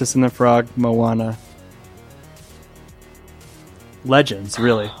Planet, Princess and the Frog, Moana. Legends,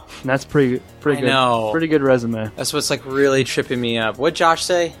 really. That's pretty good. Know. Pretty good resume. That's what's really tripping me up. What'd Josh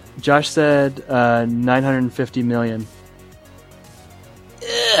say? Josh said 950 million.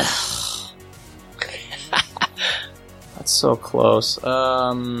 Ugh. That's so close.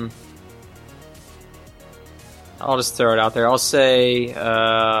 I'll just throw it out there. I'll say,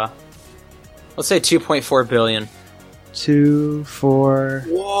 let's say 2.4 billion. 2, 4.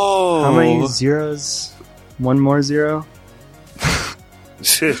 Whoa! How many zeros? One more zero?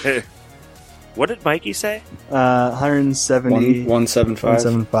 What did Mikey say? 170. 175.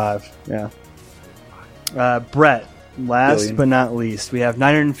 175. Yeah. Brett, last Billion. but not least, we have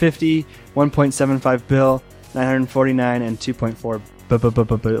 950, 1.75 bill, 949, and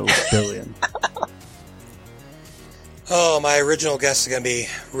 2.4 billion. Oh, my original guess is going to be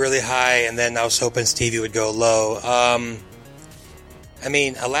really high, and then I was hoping Stevie would go low.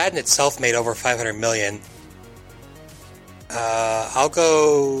 Aladdin itself made over 500 million. I'll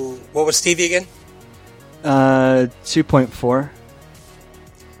go... What was Stevie again? 2.4.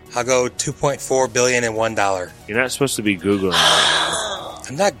 I'll go 2.4 billion and $1. You're not supposed to be Googling.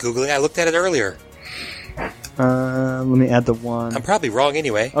 I'm not Googling. I looked at it earlier. Let me add the 1. I'm probably wrong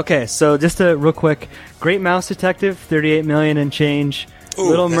anyway. Okay, so just real quick. Great Mouse Detective, 38 million and change. Ooh,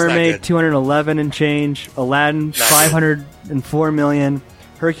 Little that's not Mermaid, good. 211 and change. Aladdin, 504 million.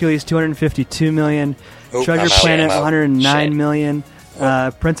 Hercules, $252 million. Oh, Treasure I'm out. Planet, I'm out. $109 million.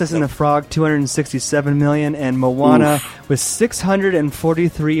 Princess and the Frog, $267 million, and Moana with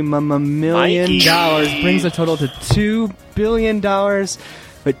 $643 million brings the total to $2 billion.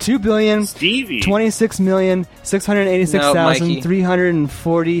 But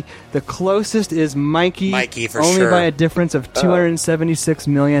 $2,026,686,340. The closest is Mikey. Mikey, for only sure. by a difference of $276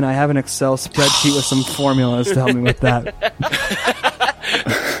 million. I have an Excel spreadsheet with some formulas to help me with that.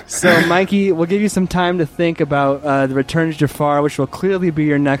 So, Mikey, we'll give you some time to think about The Return of Jafar, which will clearly be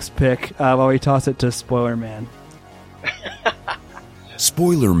your next pick while we toss it to Spoiler Man.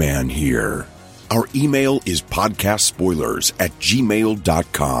 Spoiler Man here. Our email is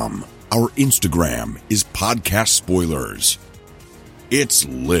podcastspoilers@gmail.com. Our Instagram is podcastspoilers. It's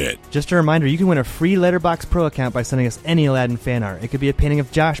lit. Just a reminder, you can win a free Letterboxd Pro account by sending us any Aladdin fan art. It could be a painting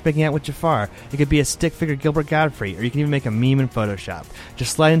of Josh making out with Jafar. It could be a stick figure Gilbert Godfrey, or you can even make a meme in Photoshop.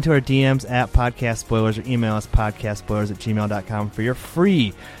 Just slide into our DMs at podcastspoilers or email us podcastspoilers@gmail.com for your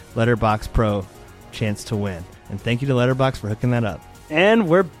free Letterboxd Pro chance to win. And thank you to Letterboxd for hooking that up. And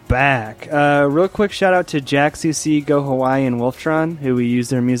we're back. Real quick shout out to Jack CC, Go Hawaii, and Wolftron, who we use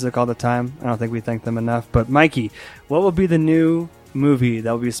their music all the time. I don't think we thank them enough. But Mikey, what will be the new movie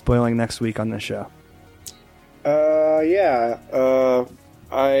that we'll be spoiling next week on this show? I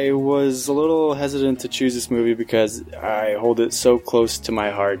was a little hesitant to choose this movie because I hold it so close to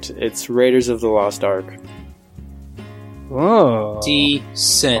my heart. It's Raiders of the Lost Ark. Oh.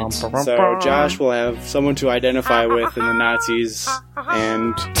 Decent. So Josh will have someone to identify with in the Nazis,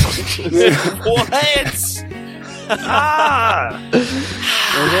 and What?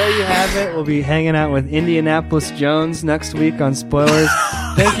 Well, there you have it. We'll be hanging out with Indianapolis Jones next week on Spoilers.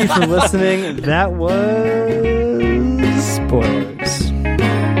 Thank you for listening. That was Spoilers.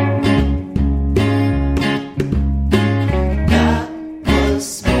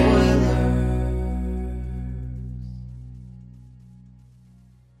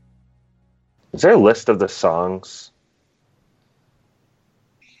 Is there a list of the songs?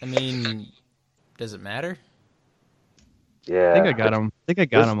 I mean, does it matter? Yeah. I think I got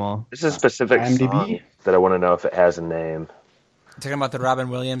them. All. This is a specific song that I want to know if it has a name. Talking about the Robin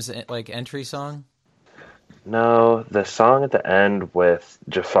Williams entry song? No, the song at the end with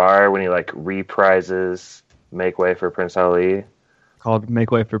Jafar when he reprises "Make Way for Prince Ali." Called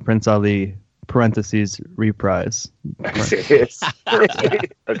Make Way for Prince Ali, parentheses, reprise. Serious?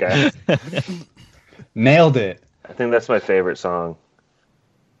 Okay. Nailed it. I think that's my favorite song.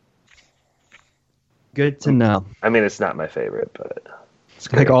 Good to know. I mean, it's not my favorite, but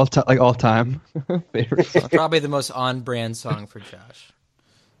it's like all time favorite song. Probably the most on-brand song for Josh.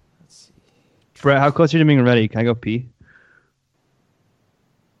 Brett, how close are you to being ready? Can I go pee?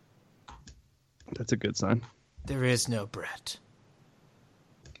 That's a good sign. There is no Brett.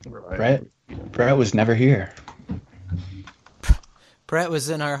 Brett was never here. Brett was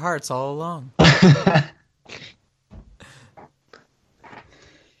in our hearts all along.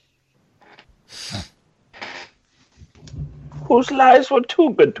 Whose lives were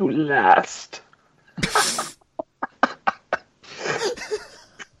too good to last?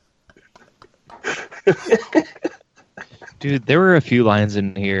 Dude, there were a few lines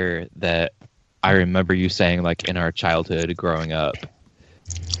in here that I remember you saying in our childhood growing up.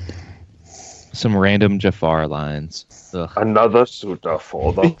 Some random Jafar lines. Ugh. Another suitor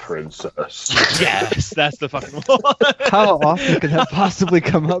for the princess. Yes, that's the fucking one. How often could that possibly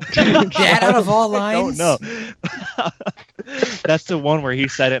come up? Get out of all lines. I don't know. That's the one where he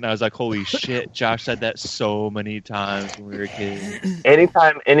said it, and I was like, "Holy shit!" Josh said that so many times when we were kids.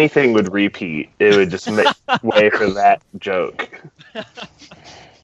 Anytime anything would repeat, it would just make way for that joke.